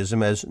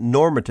Judaism as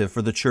normative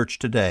for the church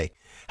today.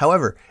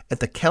 However,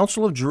 at the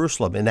Council of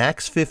Jerusalem in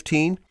Acts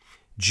 15,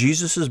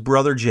 Jesus'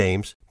 brother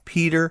James,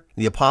 Peter,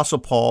 the Apostle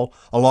Paul,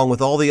 along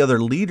with all the other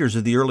leaders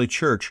of the early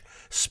church,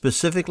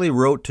 specifically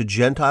wrote to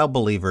Gentile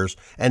believers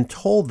and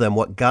told them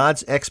what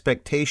God's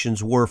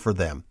expectations were for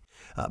them.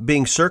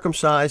 Being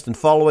circumcised and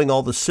following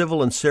all the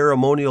civil and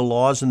ceremonial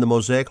laws in the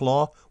Mosaic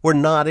Law were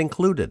not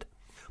included.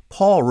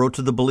 Paul wrote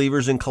to the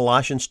believers in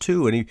Colossians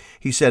 2, and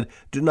he said,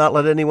 do not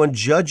let anyone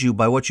judge you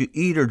by what you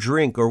eat or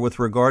drink or with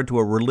regard to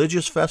a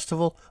religious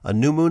festival, a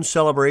new moon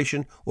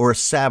celebration, or a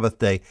Sabbath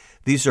day.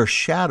 These are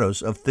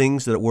shadows of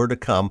things that were to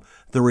come.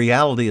 The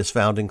reality is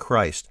found in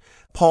Christ.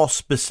 Paul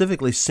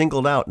specifically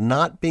singled out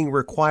not being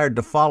required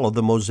to follow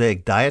the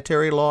Mosaic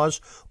dietary laws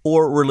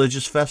or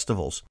religious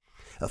festivals.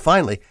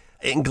 Finally,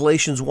 in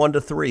Galatians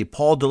 1-3,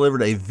 Paul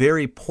delivered a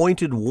very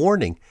pointed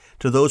warning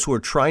to those who are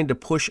trying to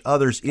push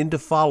others into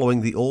following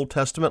the Old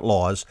Testament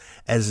laws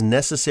as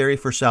necessary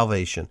for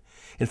salvation.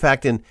 In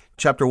fact, in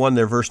chapter 1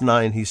 there, verse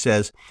 9, he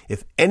says,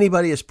 if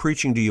anybody is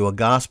preaching to you a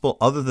gospel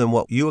other than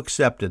what you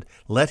accepted,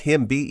 let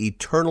him be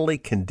eternally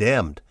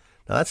condemned.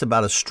 Now, that's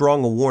about as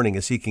strong a warning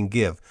as he can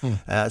give.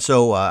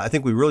 So I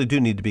think we really do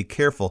need to be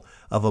careful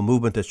of a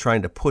movement that's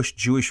trying to push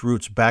Jewish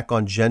roots back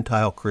on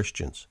Gentile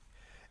Christians.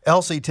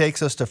 Elsie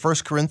takes us to 1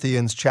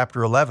 Corinthians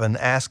chapter 11,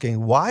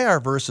 asking, why are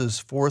verses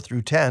 4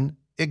 through 10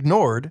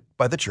 ignored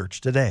by the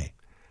church today?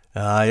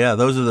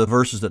 Those are the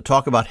verses that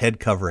talk about head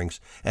coverings,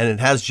 and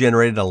it has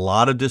generated a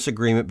lot of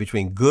disagreement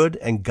between good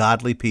and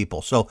godly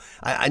people. So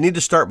I need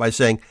to start by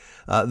saying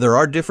there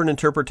are different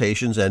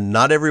interpretations, and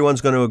not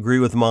everyone's going to agree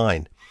with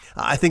mine.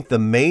 I think the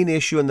main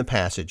issue in the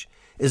passage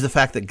is the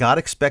fact that God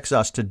expects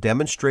us to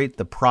demonstrate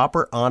the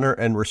proper honor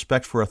and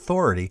respect for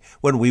authority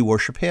when we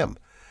worship Him.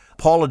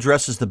 Paul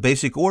addresses the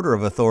basic order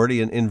of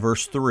authority in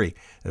verse 3.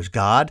 There's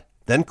God,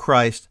 then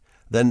Christ,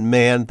 then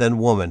man, then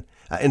woman.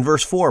 In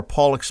verse 4,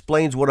 Paul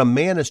explains what a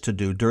man is to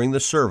do during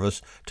the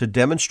service to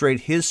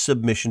demonstrate his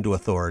submission to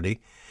authority.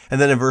 And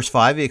then in verse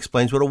 5, he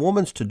explains what a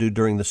woman's to do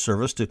during the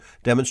service to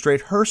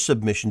demonstrate her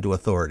submission to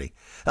authority.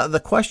 The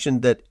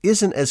question that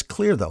isn't as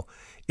clear, though,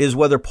 is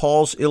whether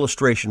Paul's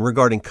illustration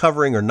regarding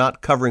covering or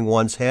not covering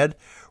one's head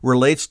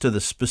relates to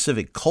the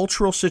specific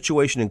cultural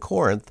situation in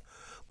Corinth,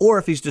 or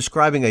if he's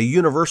describing a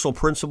universal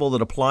principle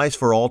that applies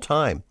for all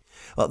time.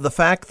 The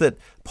fact that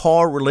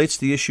Paul relates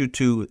the issue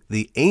to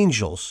the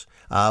angels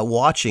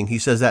watching, he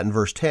says that in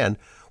verse 10,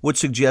 would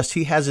suggest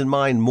he has in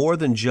mind more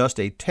than just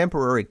a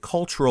temporary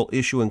cultural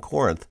issue in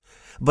Corinth.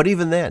 But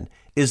even then,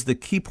 is the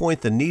key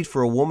point the need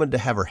for a woman to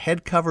have her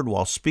head covered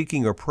while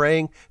speaking or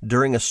praying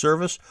during a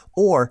service?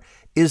 Or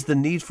is the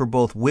need for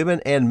both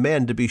women and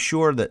men to be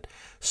sure that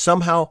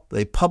somehow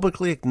they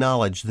publicly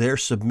acknowledge their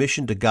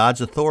submission to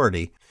God's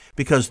authority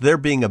because they're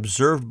being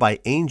observed by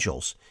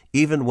angels,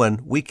 even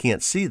when we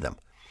can't see them?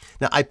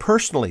 Now, I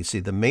personally see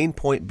the main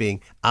point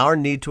being our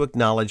need to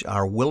acknowledge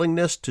our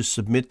willingness to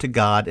submit to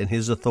God and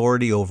His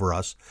authority over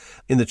us.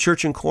 In the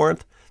church in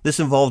Corinth, this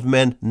involved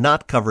men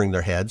not covering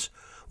their heads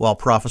while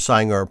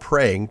prophesying or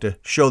praying to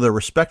show their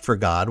respect for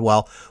God,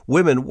 while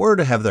women were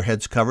to have their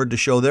heads covered to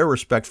show their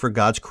respect for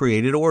God's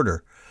created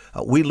order.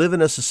 We live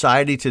in a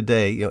society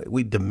today,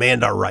 we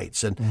demand our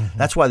rights, and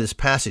that's why this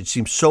passage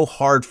seems so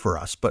hard for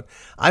us. But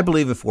I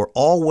believe if we're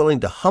all willing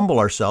to humble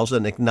ourselves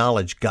and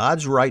acknowledge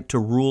God's right to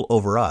rule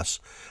over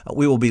us,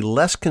 we will be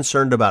less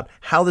concerned about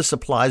how this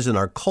applies in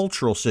our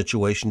cultural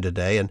situation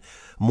today and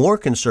more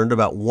concerned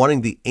about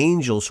wanting the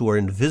angels who are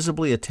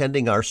invisibly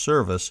attending our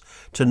service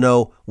to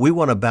know we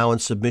want to bow in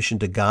submission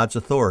to God's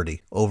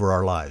authority over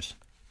our lives.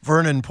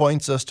 Vernon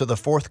points us to the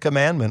fourth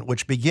commandment,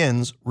 which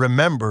begins,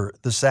 "Remember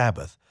the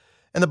Sabbath."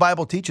 And the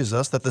Bible teaches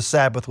us that the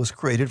Sabbath was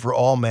created for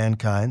all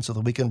mankind so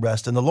that we can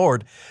rest in the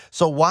Lord.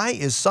 So why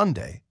is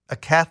Sunday, a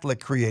Catholic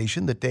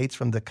creation that dates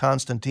from the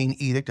Constantine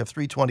Edict of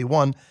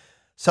 321,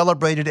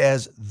 celebrated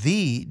as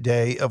the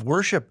day of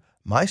worship?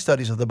 My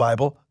studies of the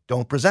Bible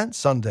don't present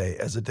Sunday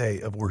as a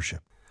day of worship.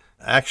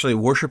 Actually,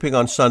 worshiping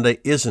on Sunday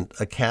isn't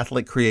a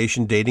Catholic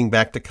creation dating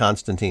back to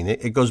Constantine.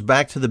 It goes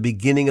back to the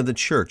beginning of the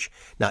church.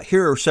 Now,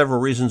 here are several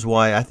reasons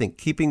why I think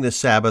keeping the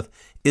Sabbath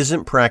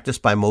isn't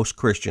practiced by most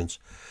Christians.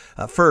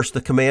 First, the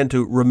command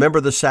to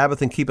remember the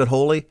Sabbath and keep it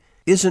holy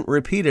isn't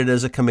repeated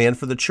as a command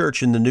for the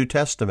church in the New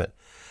Testament.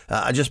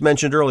 I just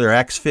mentioned earlier,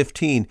 Acts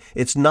 15,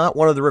 it's not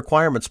one of the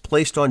requirements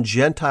placed on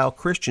Gentile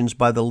Christians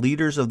by the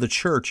leaders of the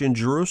church in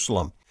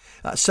Jerusalem.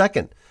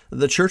 Second,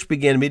 the church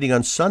began meeting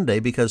on Sunday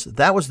because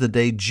that was the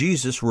day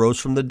Jesus rose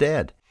from the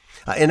dead.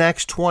 In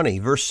Acts 20,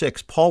 verse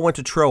 6, Paul went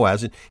to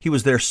Troas, and he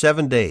was there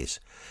 7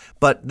 days.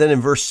 But then in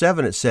verse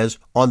 7 it says,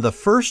 on the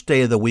first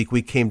day of the week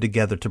we came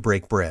together to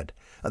break bread.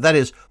 That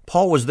is,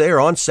 Paul was there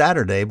on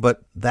Saturday,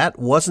 but that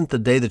wasn't the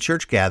day the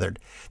church gathered.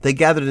 They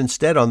gathered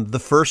instead on the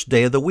first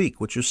day of the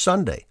week, which was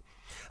Sunday.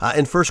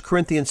 In 1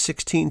 Corinthians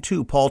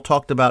 16:2, Paul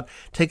talked about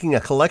taking a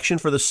collection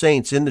for the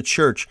saints in the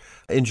church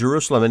in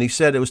Jerusalem, and he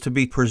said it was to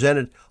be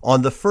presented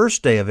on the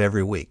first day of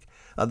every week.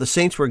 The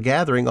saints were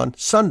gathering on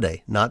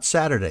Sunday, not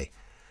Saturday.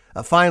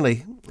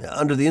 Finally,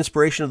 under the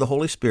inspiration of the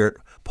Holy Spirit,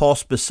 Paul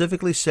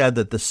specifically said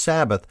that the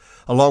Sabbath,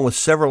 along with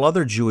several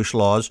other Jewish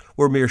laws,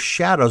 were mere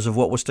shadows of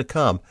what was to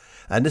come.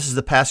 And this is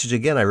the passage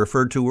again I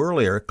referred to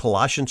earlier,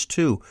 Colossians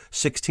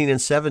 2:16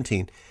 and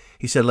 17.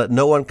 He said, let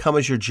no one come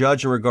as your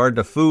judge in regard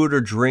to food or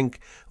drink,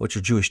 which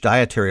are Jewish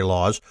dietary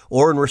laws,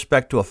 or in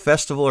respect to a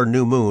festival or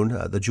new moon,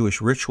 the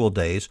Jewish ritual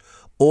days,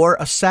 or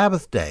a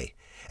Sabbath day.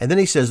 And then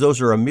he says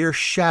those are a mere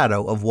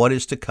shadow of what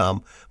is to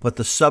come, but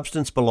the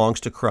substance belongs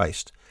to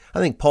Christ. I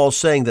think Paul's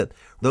saying that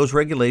those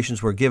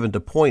regulations were given to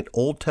point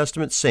Old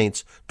Testament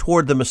saints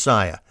toward the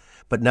Messiah.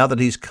 But now that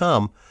he's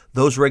come,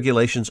 those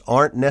regulations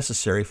aren't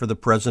necessary for the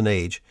present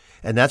age.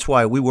 And that's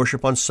why we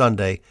worship on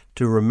Sunday,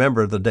 to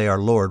remember the day our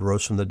Lord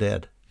rose from the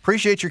dead.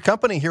 Appreciate your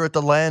company here at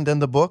The Land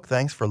and the Book.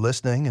 Thanks for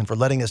listening and for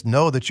letting us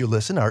know that you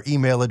listen. Our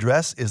email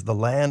address is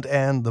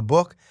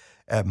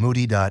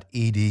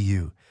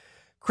thelandandthebook@moody.edu.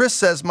 Chris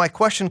says, my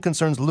question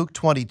concerns Luke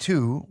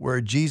 22,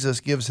 where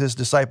Jesus gives his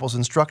disciples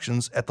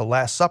instructions at the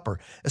Last Supper,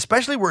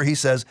 especially where he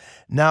says,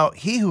 now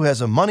he who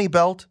has a money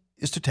belt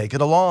is to take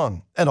it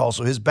along, and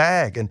also his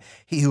bag, and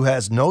he who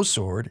has no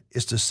sword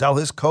is to sell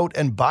his coat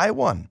and buy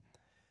one.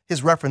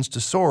 His reference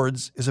to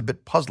swords is a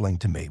bit puzzling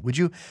to me. Would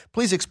you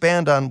please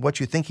expand on what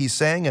you think he's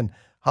saying, and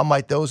how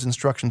might those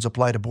instructions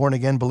apply to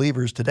born-again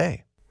believers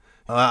today?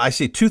 I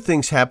see two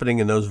things happening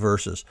in those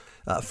verses.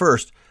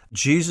 First,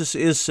 Jesus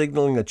is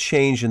signaling a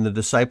change in the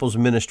disciples'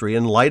 ministry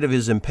in light of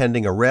his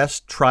impending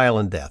arrest, trial,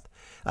 and death.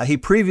 He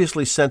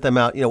previously sent them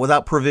out,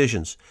 without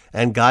provisions,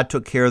 and God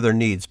took care of their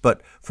needs.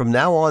 But from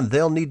now on,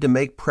 they'll need to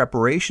make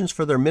preparations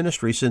for their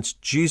ministry since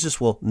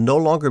Jesus will no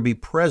longer be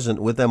present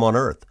with them on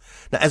earth.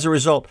 Now, as a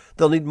result,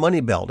 they'll need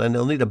money belt, and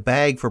they'll need a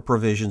bag for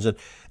provisions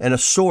and a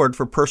sword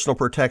for personal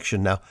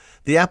protection. Now,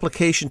 the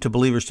application to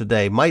believers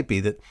today might be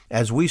that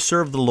as we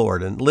serve the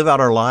Lord and live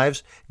out our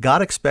lives,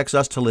 God expects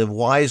us to live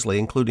wisely,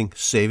 including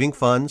saving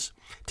funds,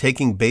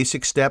 taking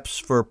basic steps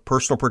for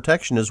personal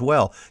protection as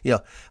well.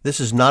 This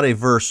is not a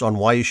verse on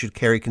why you should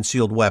carry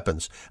concealed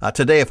weapons.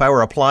 Today, if I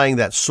were applying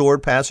that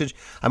sword passage,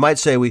 I might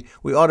say we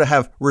ought to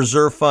have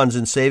reserve funds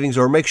and savings,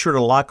 or make sure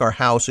to lock our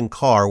house and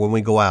car when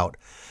we go out.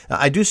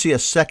 I do see a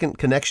second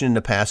connection in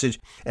the passage,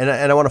 and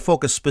I want to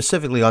focus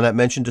specifically on that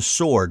mention to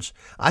swords.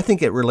 I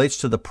think it relates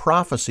to the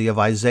prophecy of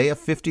Isaiah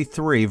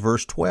 53,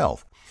 verse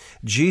 12.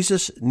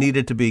 Jesus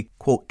needed to be,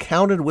 quote,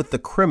 counted with the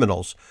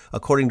criminals,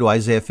 according to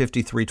Isaiah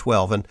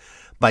 53:12. And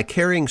by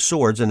carrying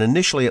swords, and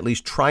initially at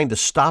least trying to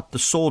stop the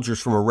soldiers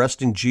from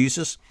arresting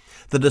Jesus,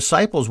 the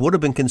disciples would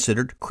have been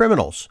considered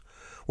criminals.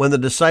 When the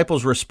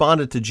disciples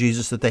responded to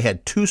Jesus that they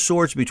had 2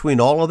 swords between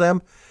all of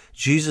them,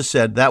 Jesus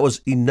said that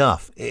was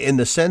enough, in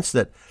the sense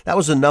that that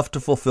was enough to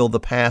fulfill the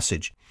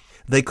passage.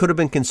 They could have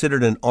been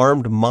considered an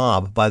armed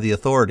mob by the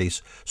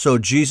authorities, so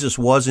Jesus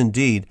was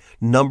indeed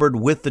numbered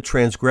with the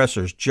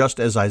transgressors, just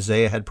as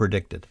Isaiah had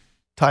predicted.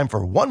 Time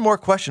for one more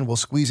question we'll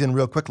squeeze in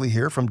real quickly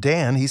here from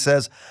Dan. He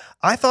says,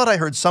 I thought I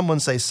heard someone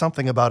say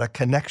something about a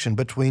connection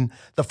between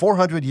the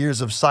 400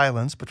 years of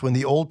silence between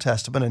the Old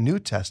Testament and New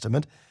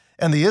Testament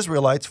and the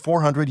Israelites'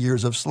 400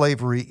 years of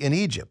slavery in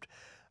Egypt.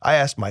 I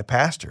asked my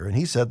pastor, and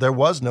he said there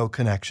was no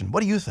connection.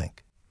 What do you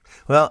think?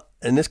 Well,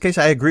 in this case,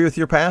 I agree with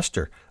your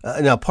pastor.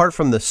 Now, apart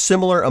from the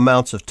similar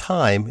amounts of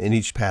time in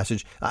each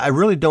passage, I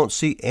really don't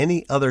see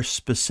any other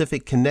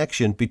specific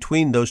connection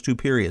between those 2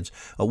 periods.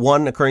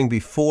 One occurring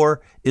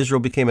before Israel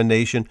became a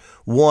nation,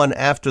 one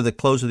after the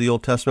close of the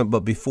Old Testament,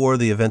 but before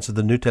the events of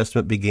the New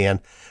Testament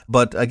began.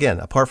 But again,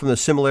 apart from the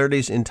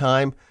similarities in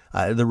time,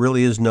 there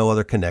really is no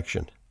other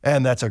connection.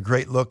 And that's a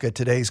great look at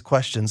today's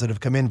questions that have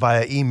come in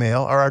via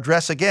email. Our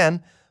address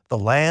again,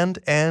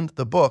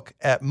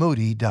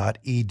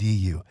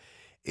 thelandandthebook@moody.edu.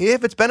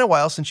 If it's been a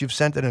while since you've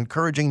sent an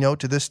encouraging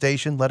note to this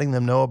station letting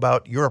them know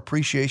about your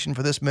appreciation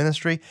for this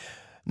ministry,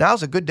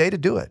 now's a good day to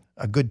do it,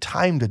 a good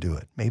time to do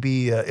it.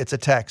 Maybe it's a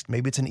text,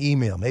 maybe it's an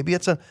email, maybe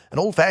it's an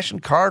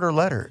old-fashioned card or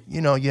letter.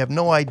 You have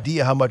no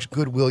idea how much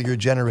goodwill you're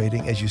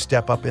generating as you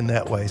step up in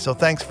that way. So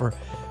thanks for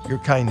your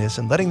kindness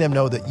and letting them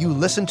know that you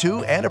listen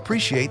to and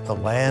appreciate The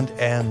Land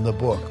and the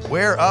Book.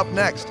 Where up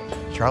next,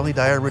 Charlie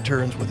Dyer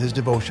returns with his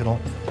devotional,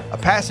 A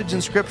Passage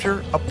in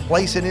Scripture, A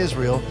Place in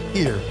Israel,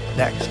 here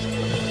next.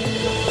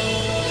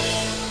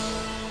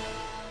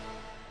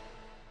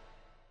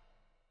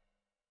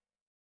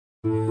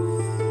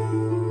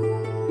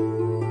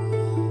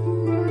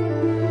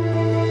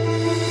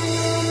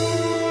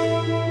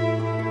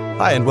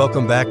 Hi, and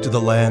welcome back to The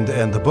Land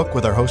and the Book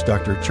with our host,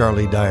 Dr.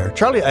 Charlie Dyer.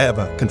 Charlie, I have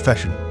a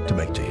confession to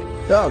make to you.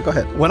 Oh, go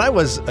ahead. When I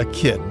was a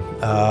kid,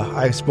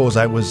 I suppose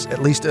I was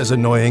at least as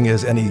annoying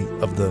as any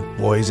of the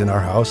boys in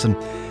our house, and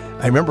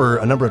I remember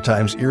a number of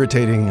times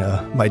irritating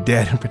my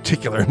dad in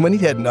particular, and when he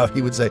had enough,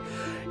 he would say,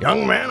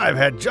 "Young man, I've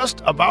had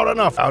just about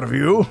enough out of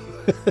you."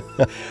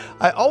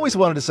 I always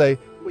wanted to say,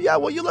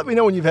 well, you let me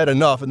know when you've had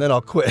enough, and then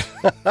I'll quit.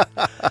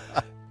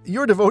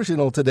 Your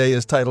devotional today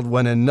is titled,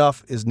 When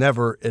Enough is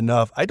Never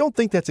Enough. I don't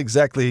think that's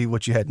exactly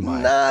what you had in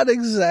mind. Not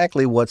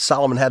exactly what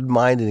Solomon had in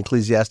mind in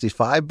Ecclesiastes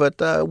 5, but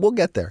we'll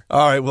get there.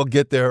 All right, we'll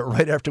get there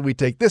right after we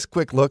take this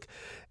quick look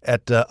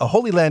at a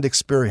Holy Land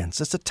experience.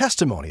 It's a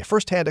testimony, a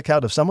first-hand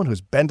account of someone who's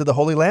been to the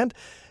Holy Land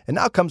and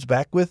now comes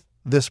back with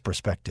this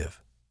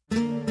perspective.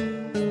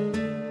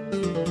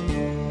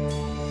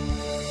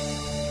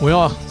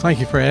 Well,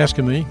 thank you for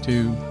asking me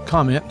to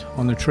comment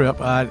on the trip.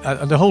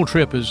 The whole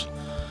trip is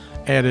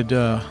added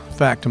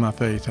fact to my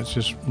faith. I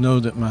just know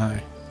that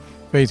my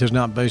faith is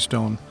not based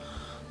on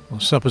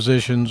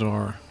suppositions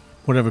or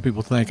whatever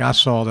people think. I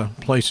saw the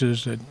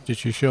places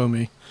that you show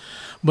me.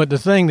 But the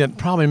thing that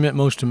probably meant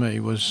most to me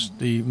was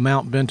the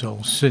Mount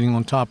Bento sitting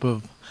on top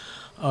of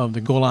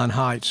the Golan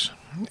Heights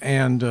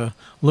and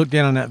looked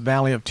down on that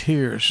Valley of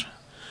Tears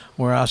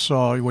where I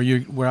saw,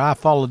 where I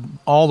followed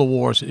all the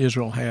wars that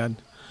Israel had.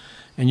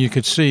 And you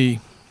could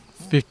see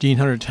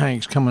 1,500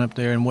 tanks coming up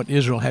there and what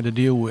Israel had to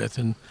deal with.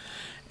 And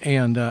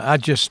I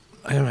just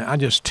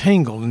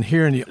tingled and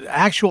hearing the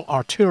actual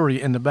artillery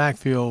in the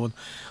backfield with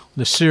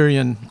the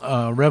Syrian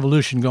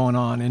revolution going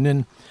on, and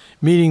then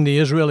meeting the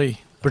Israeli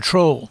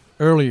patrol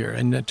earlier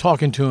and then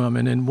talking to him.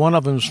 And then one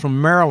of them was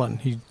from Maryland.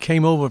 He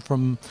came over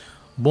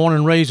born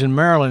and raised in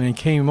Maryland, and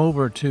came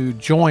over to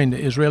join the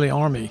Israeli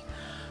army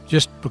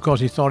just because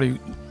he thought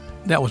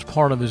that was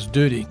part of his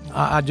duty.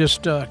 I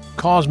just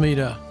caused me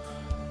to,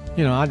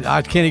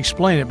 I can't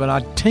explain it, but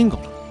I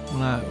tingled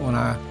when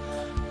I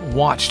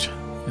watched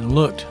and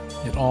looked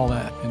at all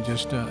that, and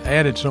just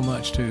added so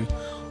much to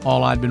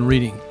all I'd been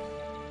reading.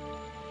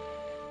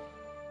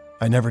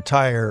 I never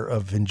tire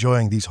of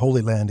enjoying these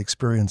Holy Land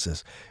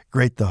experiences.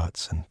 Great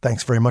thoughts, and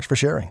thanks very much for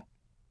sharing.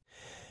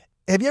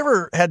 Have you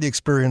ever had the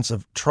experience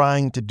of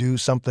trying to do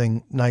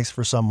something nice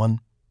for someone,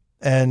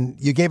 and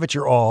you gave it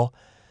your all,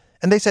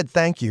 and they said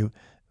thank you,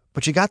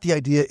 but you got the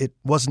idea it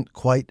wasn't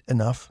quite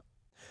enough?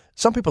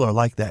 Some people are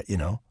like that,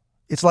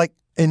 It's like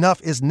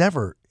enough is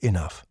never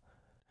enough.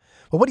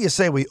 Well, what do you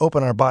say we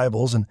open our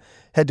Bibles and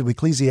head to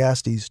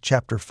Ecclesiastes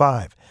chapter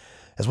 5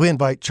 as we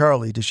invite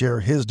Charlie to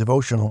share his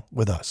devotional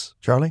with us.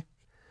 Charlie?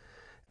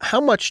 How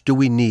much do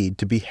we need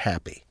to be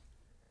happy?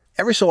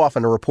 Every so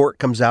often a report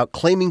comes out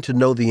claiming to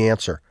know the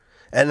answer.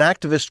 An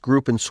activist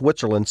group in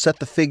Switzerland set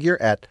the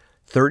figure at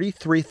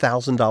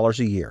 $33,000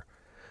 a year.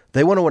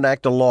 They want to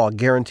enact a law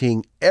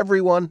guaranteeing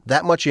everyone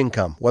that much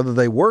income, whether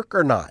they work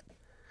or not.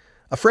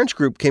 A French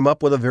group came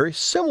up with a very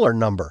similar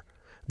number.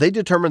 They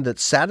determined that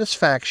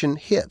satisfaction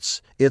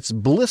hits its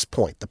bliss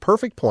point, the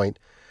perfect point,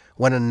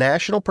 when a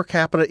national per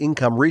capita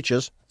income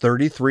reaches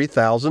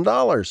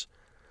 $33,000.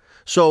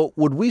 So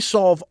would we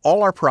solve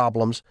all our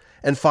problems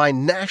and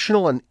find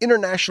national and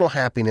international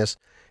happiness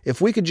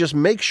if we could just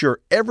make sure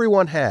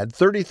everyone had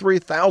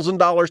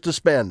 $33,000 to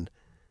spend?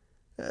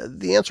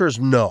 The answer is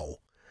no,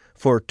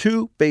 for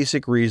two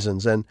basic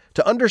reasons. And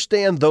to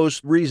understand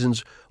those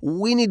reasons,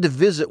 we need to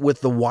visit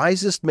with the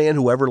wisest man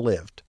who ever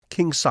lived,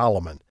 King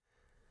Solomon.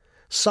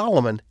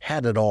 Solomon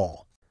had it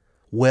all: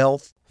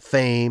 wealth,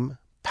 fame,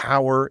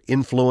 power,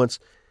 influence.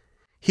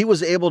 He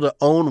was able to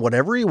own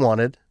whatever he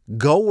wanted,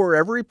 go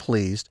wherever he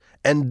pleased,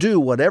 and do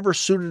whatever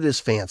suited his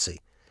fancy.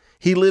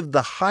 He lived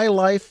the high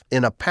life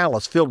in a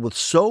palace filled with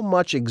so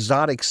much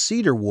exotic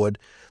cedar wood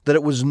that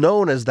it was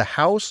known as the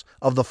House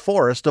of the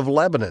Forest of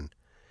Lebanon.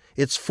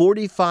 Its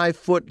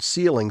 45-foot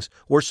ceilings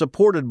were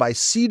supported by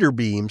cedar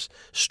beams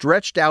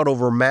stretched out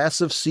over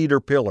massive cedar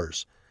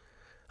pillars.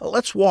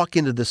 Let's walk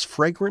into this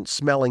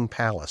fragrant-smelling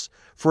palace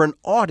for an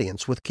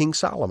audience with King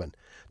Solomon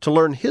to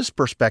learn his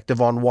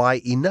perspective on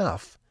why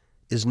enough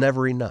is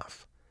never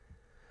enough.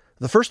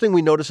 The first thing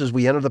we notice as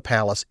we enter the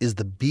palace is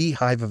the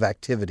beehive of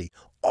activity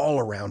all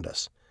around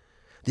us.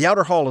 The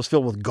outer hall is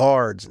filled with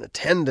guards and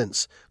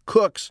attendants,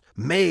 cooks,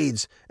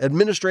 maids,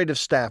 administrative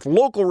staff,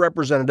 local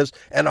representatives,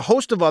 and a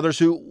host of others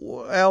who,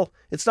 well,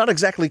 it's not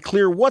exactly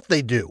clear what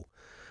they do,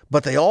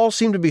 but they all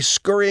seem to be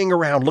scurrying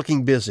around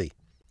looking busy.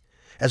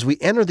 As we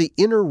enter the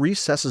inner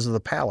recesses of the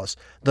palace,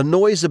 the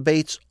noise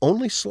abates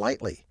only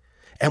slightly,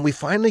 and we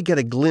finally get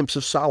a glimpse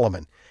of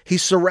Solomon.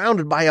 He's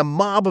surrounded by a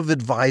mob of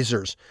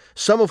advisors,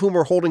 some of whom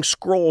are holding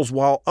scrolls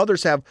while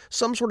others have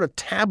some sort of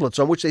tablets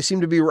on which they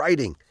seem to be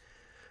writing.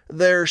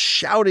 They're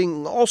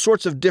shouting all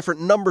sorts of different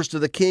numbers to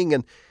the king,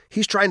 and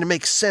he's trying to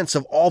make sense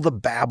of all the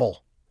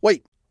babble.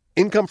 Wait,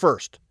 income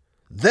first,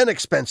 then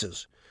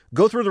expenses.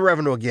 Go through the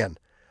revenue again.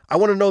 I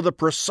want to know the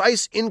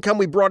precise income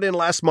we brought in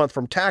last month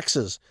from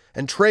taxes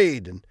and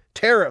trade and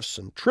tariffs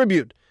and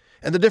tribute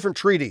and the different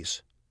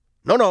treaties.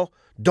 No,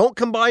 don't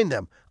combine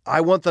them. I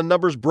want the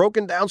numbers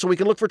broken down so we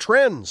can look for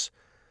trends.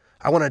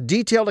 I want a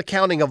detailed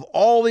accounting of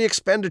all the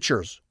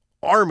expenditures: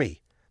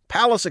 army,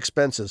 palace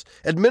expenses,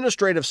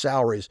 administrative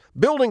salaries,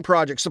 building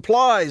projects,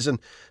 supplies, and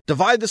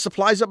divide the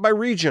supplies up by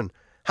region.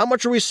 How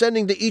much are we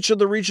sending to each of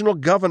the regional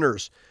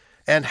governors?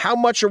 And how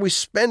much are we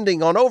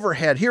spending on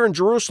overhead here in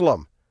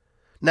Jerusalem?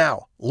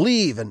 Now,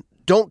 leave and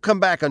don't come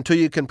back until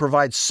you can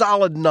provide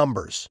solid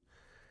numbers.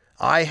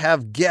 I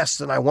have guests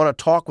and I want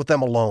to talk with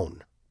them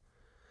alone.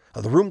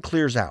 The room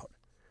clears out.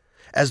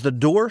 As the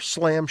door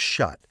slams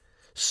shut,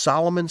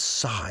 Solomon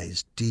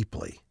sighs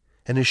deeply,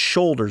 and his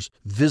shoulders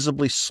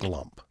visibly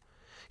slump.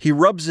 He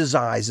rubs his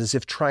eyes as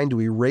if trying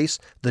to erase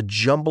the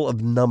jumble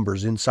of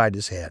numbers inside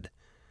his head.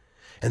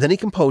 And then he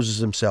composes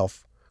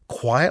himself,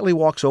 quietly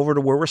walks over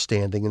to where we're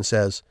standing and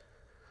says,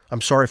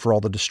 "I'm sorry for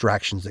all the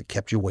distractions that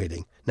kept you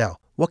waiting. Now,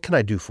 what can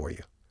I do for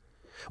you?"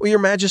 "Well, Your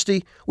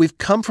Majesty, we've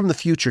come from the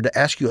future to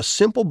ask you a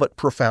simple but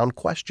profound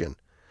question.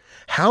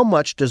 How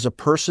much does a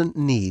person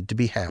need to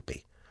be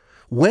happy?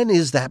 When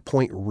is that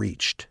point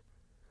reached?"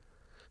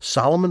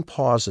 Solomon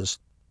pauses,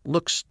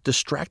 looks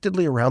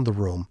distractedly around the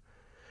room,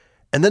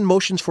 and then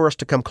motions for us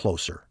to come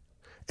closer.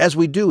 As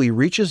we do, he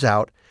reaches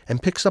out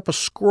and picks up a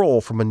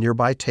scroll from a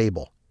nearby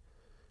table.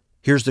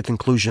 Here's the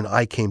conclusion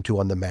I came to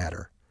on the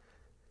matter.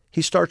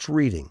 He starts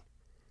reading.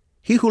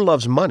 "He who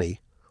loves money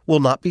will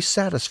not be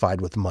satisfied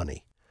with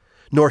money,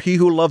 nor he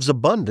who loves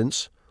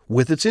abundance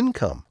with its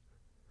income."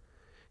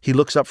 He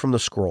looks up from the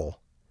scroll,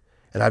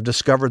 and I've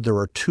discovered there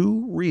are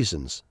two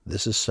reasons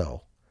this is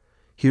so.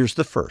 Here's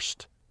the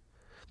first.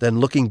 Then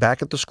looking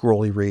back at the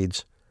scroll, he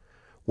reads,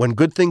 "When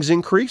good things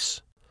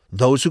increase,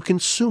 those who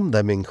consume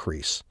them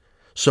increase.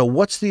 So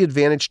what's the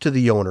advantage to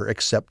the owner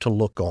except to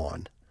look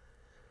on?"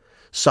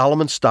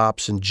 Solomon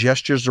stops and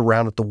gestures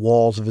around at the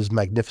walls of his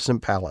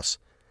magnificent palace.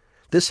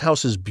 This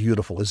house is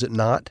beautiful, is it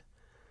not?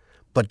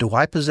 But do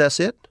I possess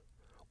it,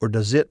 or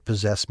does it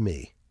possess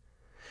me?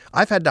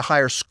 I've had to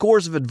hire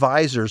scores of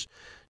advisors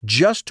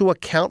just to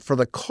account for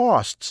the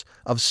costs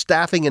of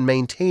staffing and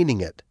maintaining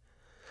it.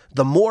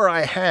 The more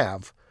I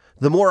have,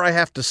 the more I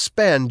have to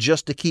spend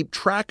just to keep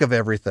track of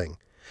everything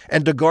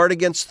and to guard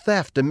against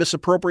theft and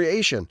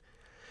misappropriation.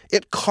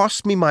 It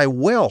costs me my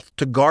wealth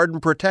to guard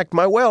and protect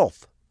my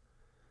wealth.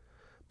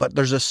 But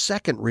there's a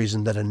second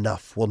reason that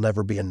enough will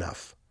never be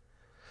enough.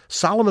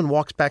 Solomon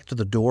walks back to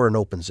the door and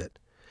opens it,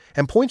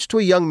 and points to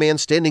a young man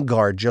standing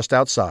guard just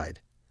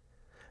outside.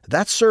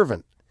 That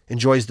servant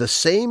enjoys the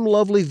same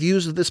lovely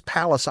views of this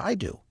palace I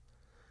do,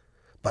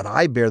 but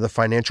I bear the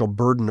financial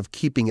burden of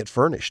keeping it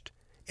furnished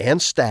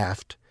and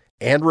staffed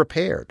and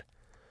repaired.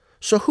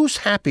 So who's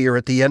happier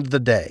at the end of the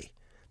day,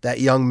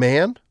 that young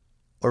man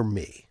or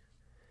me?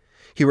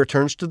 He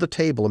returns to the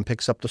table and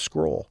picks up the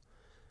scroll.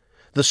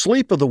 The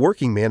sleep of the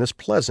working man is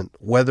pleasant,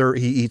 whether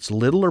he eats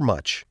little or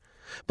much,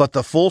 but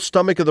the full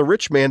stomach of the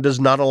rich man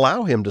does not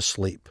allow him to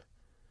sleep.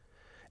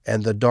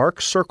 And the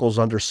dark circles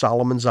under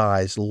Solomon's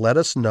eyes let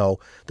us know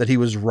that he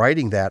was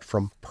writing that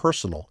from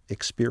personal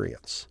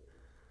experience.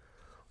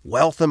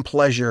 Wealth and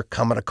pleasure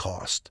come at a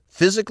cost,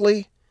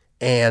 physically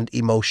and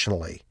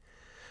emotionally.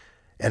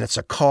 And it's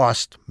a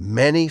cost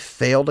many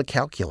fail to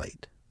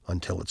calculate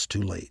until it's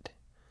too late.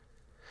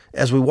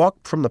 As we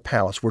walk from the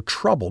palace, we're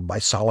troubled by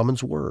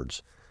Solomon's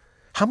words.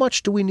 How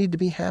much do we need to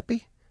be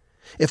happy?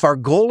 If our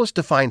goal is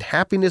to find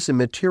happiness in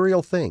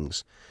material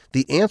things,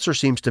 the answer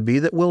seems to be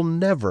that we'll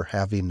never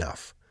have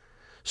enough.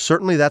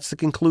 Certainly that's the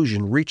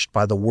conclusion reached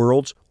by the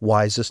world's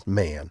wisest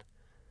man.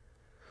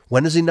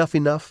 When is enough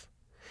enough?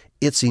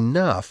 It's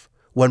enough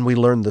when we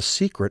learn the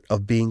secret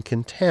of being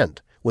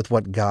content with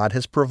what God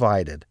has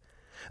provided.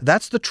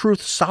 That's the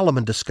truth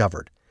Solomon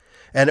discovered,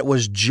 and it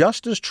was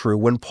just as true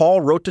when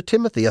Paul wrote to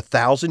Timothy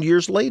 1,000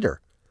 years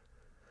later.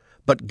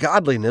 But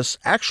godliness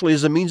actually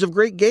is a means of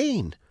great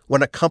gain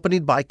when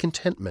accompanied by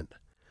contentment.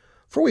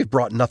 For we've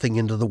brought nothing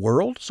into the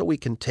world, so we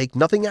can take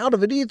nothing out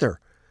of it either.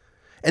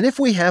 And if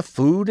we have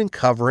food and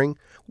covering,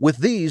 with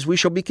these we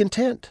shall be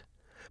content.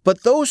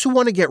 But those who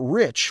want to get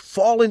rich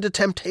fall into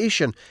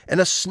temptation and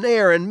a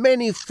snare and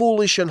many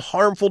foolish and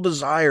harmful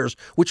desires,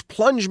 which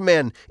plunge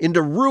men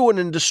into ruin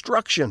and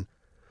destruction.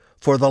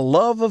 For the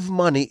love of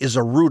money is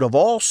a root of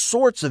all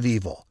sorts of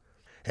evil,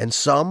 and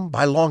some,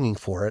 by longing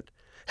for it,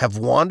 have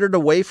wandered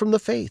away from the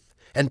faith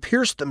and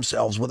pierced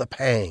themselves with a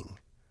pang.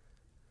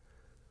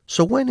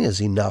 So when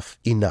is enough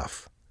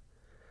enough?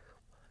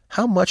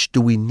 How much do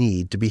we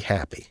need to be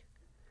happy?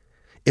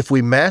 If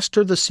we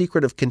master the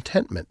secret of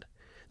contentment,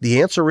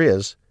 the answer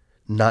is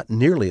not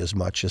nearly as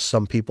much as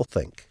some people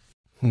think.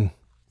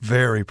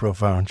 Very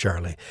profound,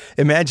 Charlie.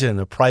 Imagine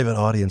a private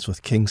audience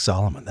with King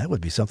Solomon. That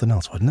would be something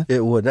else, wouldn't it?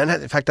 It would. And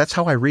in fact, that's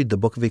how I read the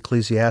book of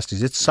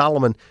Ecclesiastes. It's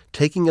Solomon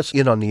taking us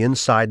in on the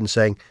inside and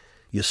saying,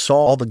 you saw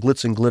all the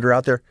glitz and glitter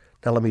out there?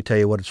 Now let me tell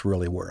you what it's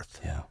really worth.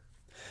 Yeah.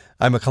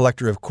 I'm a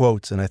collector of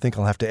quotes, and I think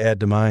I'll have to add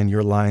to mine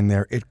your line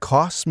there. It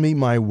costs me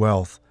my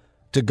wealth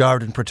to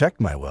guard and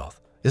protect my wealth.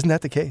 Isn't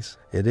that the case?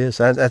 It is.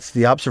 That's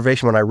the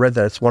observation when I read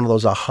that. It's one of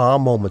those aha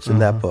moments in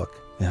that book.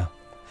 Yeah.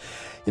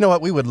 You know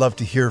what? We would love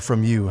to hear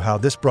from you how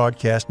this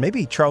broadcast,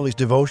 maybe Charlie's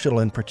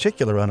devotional in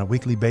particular on a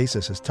weekly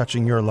basis, is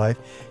touching your life.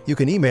 You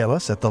can email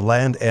us at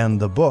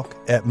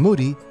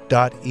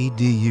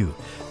thelandandthebook@moody.edu.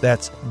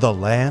 That's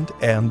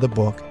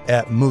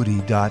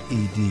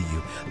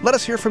thelandandthebook@moody.edu. Let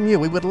us hear from you.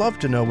 We would love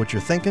to know what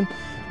you're thinking,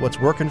 what's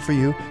working for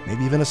you,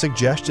 maybe even a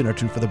suggestion or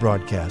two for the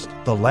broadcast.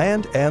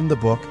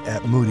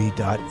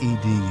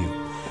 thelandandthebook@moody.edu.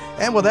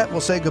 And with that, we'll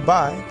say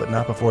goodbye, but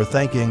not before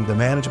thanking the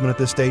management at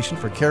this station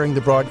for carrying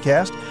the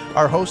broadcast,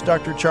 our host,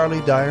 Dr.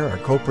 Charlie Dyer, our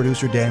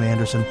co-producer, Dan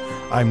Anderson.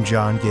 I'm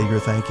John Gager,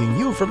 thanking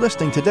you for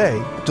listening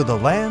today to The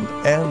Land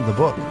and the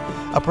Book,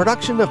 a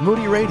production of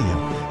Moody Radio,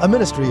 a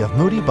ministry of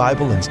Moody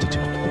Bible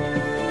Institute.